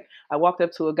girl was like, I walked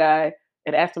up to a guy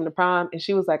and asked him to prom, and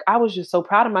she was like, I was just so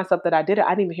proud of myself that I did it.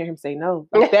 I didn't even hear him say no.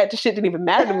 Like, that shit didn't even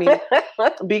matter to me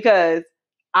because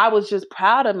I was just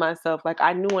proud of myself. Like,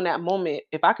 I knew in that moment,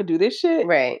 if I could do this shit,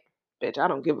 right, bitch, I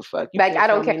don't give a fuck. You like, I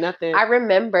don't care. Nothing. I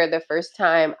remember the first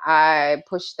time I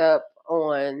pushed up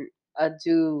on a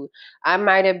dude. I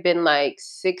might have been like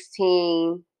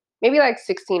 16, maybe like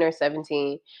 16 or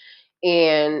 17,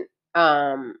 and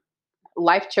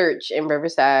Life Church in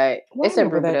Riverside. It's in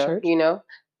Riverdale, you know.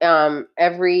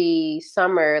 Every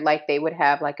summer, like, they would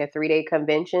have like a 3-day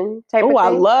convention type of thing. Oh, I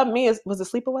love me. Was it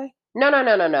Sleepaway?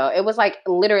 No. It was like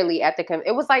literally at the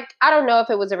it was like, I don't know if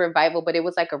it was a revival, but it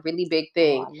was like a really big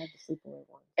thing. Oh, I love the Sleepaway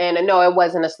one. And no, it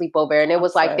wasn't a sleepover. And it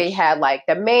was like, they had like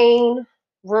the main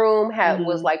room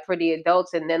was like for the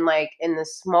adults, and then like in the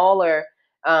smaller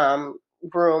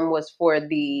room was for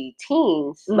the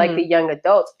teens, like the young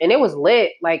adults. And it was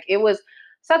lit. Like, it was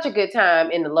such a good time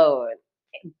in the Lord.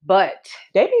 But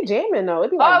they be jamming though.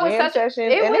 It'd be like jam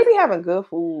sessions, and they be having good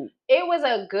food. It was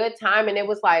a good time, and it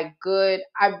was like good.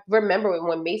 I remember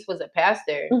when Mace was a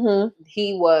pastor,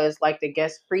 he was like the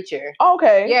guest preacher.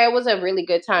 Okay. Yeah, it was a really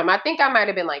good time. I think I might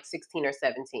have been like 16 or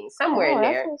 17, somewhere in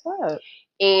there. That's what's up.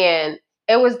 And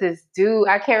it was this dude.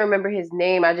 I can't remember his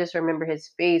name. I just remember his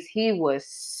face. He was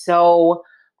so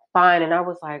fine. And I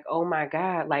was like, oh my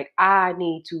God, like, I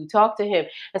need to talk to him.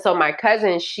 And so my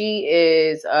cousin, she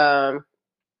is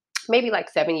maybe like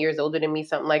 7 years older than me,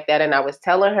 something like that. And I was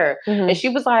telling her, and she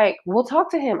was like, we'll talk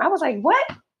to him. I was like, what?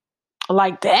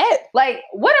 Like that? Like,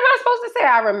 what am I supposed to say?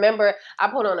 I remember I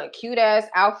put on a cute ass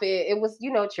outfit. It was,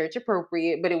 church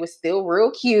appropriate, but it was still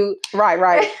real cute. Right.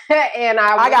 And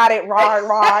I got it. Right.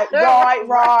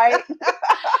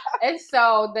 And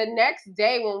so the next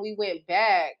day when we went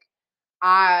back,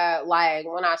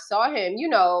 when I saw him,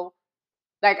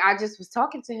 like, I just was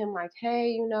talking to him like,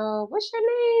 hey, what's your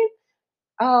name?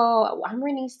 Oh, I'm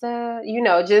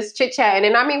Renisa, just chit-chatting.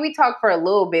 And I mean, we talked for a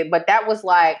little bit, but that was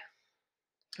like,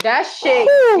 that shit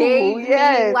gave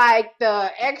me like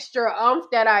the extra oomph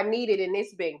that I needed, and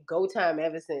it's been go time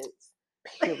ever since.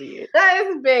 Period.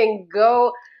 It's been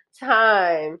go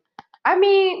time. I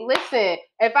mean, listen,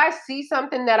 if I see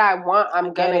something that I want,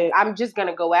 I'm just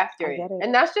gonna go after it.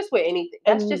 And that's just with anything.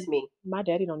 That's just me. My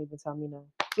daddy don't even tell me no.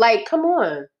 Like, come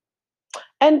on.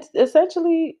 And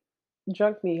essentially,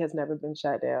 drunk me has never been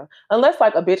shot down. Unless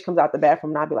like a bitch comes out the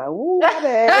bathroom and I'll be like, ooh, my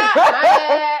bad. My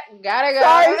bad. Gotta go.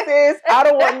 Sorry, sis. I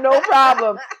don't want no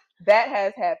problem. That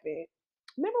has happened.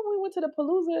 Remember when we went to the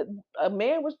Palooza? A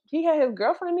man he had his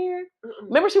girlfriend there.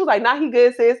 Remember she was like, nah, he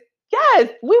good, sis. Yes,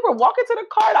 we were walking to the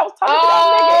car and I was talking to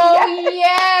that nigga.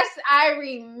 Yes, I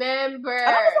remember.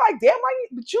 And I was like, damn,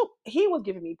 he was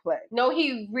giving me play. No,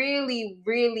 he really,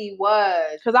 really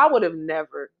was. Because I would have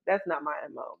never. That's not my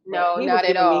MO. No, he not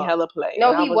was at all. Me hella play.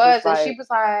 No, he was, and she was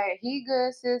like, he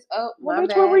good, sis. Oh, my bitch,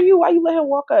 bad. Where were you? Why you let him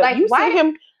walk up? Like, you see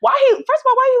him? First of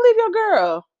all, why you leave your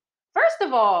girl? First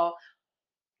of all,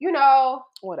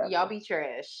 whatever. Y'all be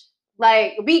trash.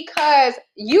 Like, because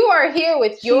you are here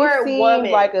with your woman.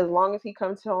 Like, as long as he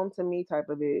comes home to me type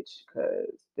of bitch.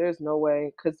 Because there's no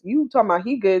way. Because you talking about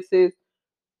he good, sis.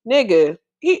 Nigga,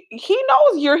 he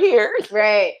knows you're here.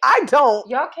 Right. I don't.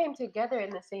 Y'all came together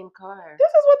in the same car. This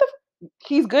is what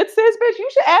he's good, sis, bitch. You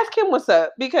should ask him what's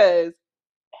up. Because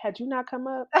had you not come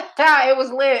up. It was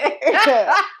lit.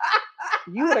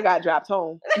 You would have got dropped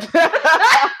home.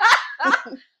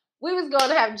 We was going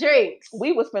to have drinks.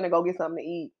 We was finna go get something to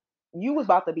eat. You was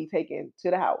about to be taken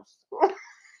to the house.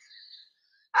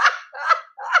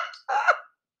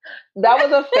 That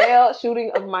was a failed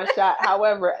shooting of my shot.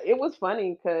 However, it was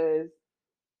funny because,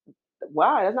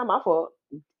 wow, that's not my fault.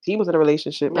 He was in a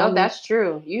relationship. No, that's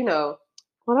true.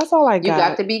 Well, that's all I got. You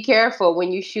got to be careful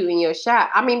when you're shooting your shot.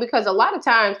 I mean, because a lot of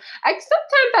times,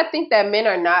 sometimes I think that men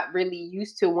are not really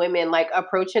used to women like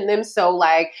approaching them. So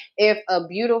like, if a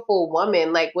beautiful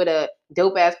woman like with a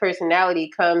dope ass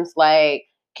personality comes like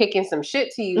kicking some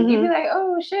shit to you, you'd be like,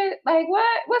 oh shit, like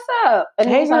what? What's up? And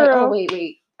hey, he's girl. like, oh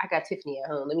wait, I got Tiffany at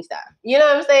home. Let me stop. You know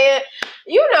what I'm saying?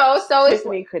 You know, so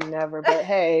Tiffany could never, but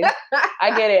hey,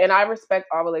 I get it, and I respect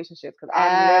all relationships because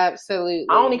absolutely.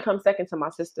 I only come second to my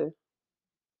sister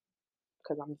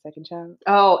because I'm the second child.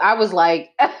 Oh, I was like,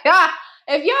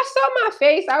 if y'all saw my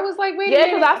face, I was like, wait a minute.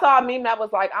 Yeah, because I saw a meme that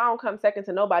was like, I don't come second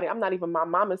to nobody. I'm not even my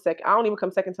mama's second. I don't even come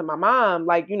second to my mom,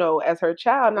 like, you know, as her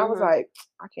child. And I was like,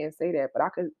 I can't say that, but I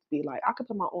could be like, I could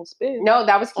put my own spin. No,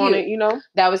 that was cute. On it, you know?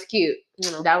 That was cute. You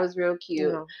know? That was real cute.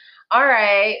 You know? All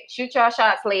right. Shoot y'all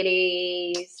shots,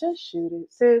 ladies. Just shoot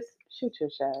it. Sis, shoot your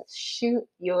shot. Shoot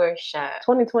your shot.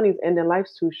 2020 is ending.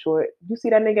 Life's too short. You see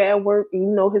that nigga at work, and you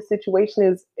know his situation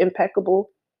is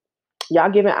impeccable. Y'all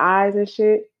giving eyes and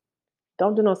shit.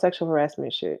 Don't do no sexual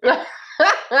harassment shit.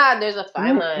 There's a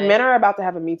fine line. Men are about to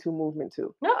have a Me Too movement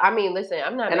too. No, I mean, listen,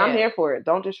 I'm not. And mad. I'm here for it.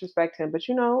 Don't disrespect him. But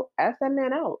you know, ask that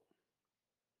man out.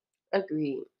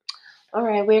 Agreed. All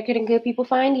right, where can good people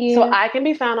find you? So I can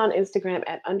be found on Instagram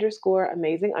at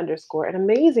 _amazing_. And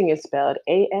amazing is spelled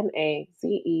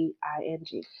AMAZEING.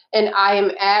 And I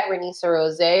am at Ranessa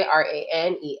Rose,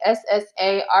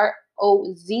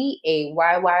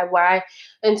 RANESSAROZAYYYY.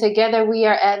 And together we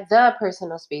are at the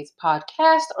Personal Space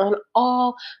Podcast on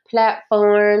all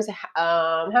platforms.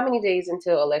 How many days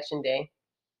until Election Day?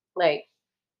 Like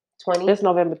 20? It's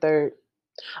November 3rd.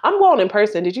 I'm going in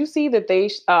person. Did you see that they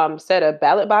set a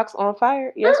ballot box on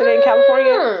fire yesterday in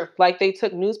California? Like they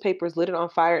took newspapers, lit it on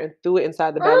fire, and threw it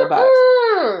inside the ballot box.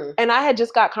 And I had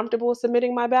just got comfortable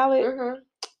submitting my ballot.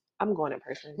 I'm going in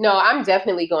person. No, I'm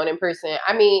definitely going in person.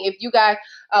 I mean, if you got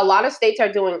a lot of states are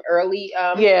doing early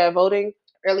voting.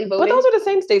 Early voting. But those are the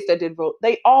same states that did vote.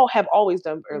 They all have always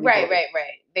done early voting. Right.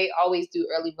 They always do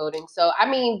early voting. So, I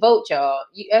mean, vote, y'all.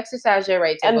 You exercise your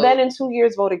right to vote. And then in 2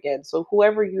 years, vote again. So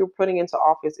whoever you're putting into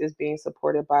office is being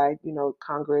supported by, you know,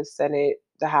 Congress, Senate,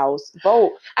 the House.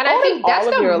 Vote. And I think that's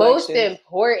the most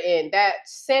important. That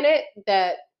Senate,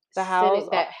 that the House,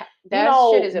 Senate, that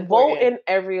shit is important. Vote in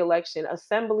every election,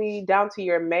 assembly, down to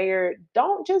your mayor.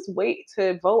 Don't just wait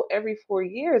to vote every 4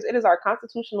 years. It is our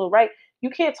constitutional right. You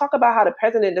can't talk about how the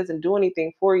president doesn't do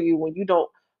anything for you when you don't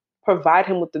provide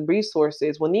him with the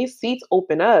resources. When these seats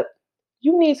open up,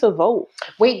 you need to vote.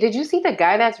 Wait, did you see the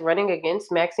guy that's running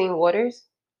against Maxine Waters?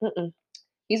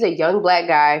 He's a young Black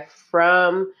guy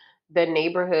from the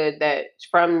neighborhood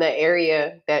from the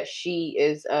area that she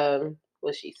is,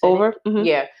 was she Senate? Over?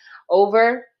 Yeah.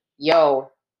 Over. Yo.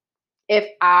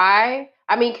 I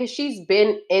mean, because she's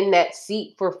been in that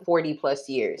seat for 40 plus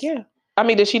years. Yeah. I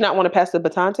mean, does she not want to pass the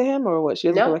baton to him or what? She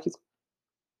doesn't feel like he's...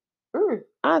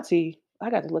 Auntie, I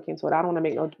got to look into it. I don't want to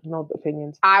make no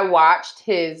opinions. I watched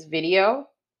his video.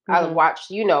 I watched,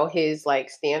 you know, his like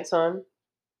stance on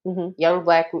young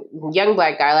black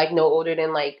guy, like no older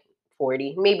than like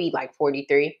 40, maybe like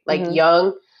 43, like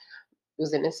young,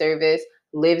 was in the service,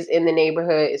 lives in the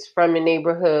neighborhood, is from the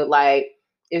neighborhood, like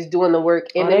is doing the work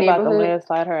in the neighborhood. About to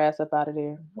landslide her ass up out of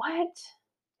there. What?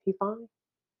 He fine?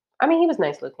 I mean, he was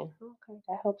nice looking. Okay,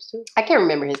 that helps too. I can't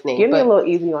remember his name. Give me a little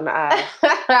easy on the eyes.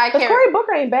 Because Cory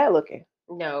Booker ain't bad looking.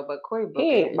 No, but Cory Booker,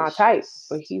 he ain't my type,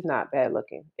 but he's not bad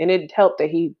looking. And it helped that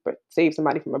he saved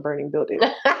somebody from a burning building.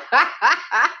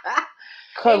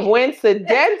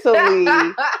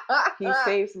 Coincidentally, he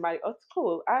saved somebody. Oh, it's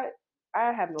cool. I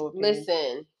have no opinion.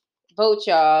 Listen, vote,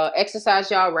 y'all. Exercise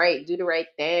y'all right. Do the right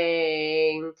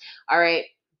thing. All right.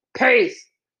 Peace.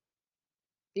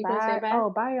 You gonna say bye? Oh,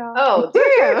 bye, y'all. Oh,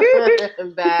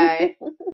 damn. Bye.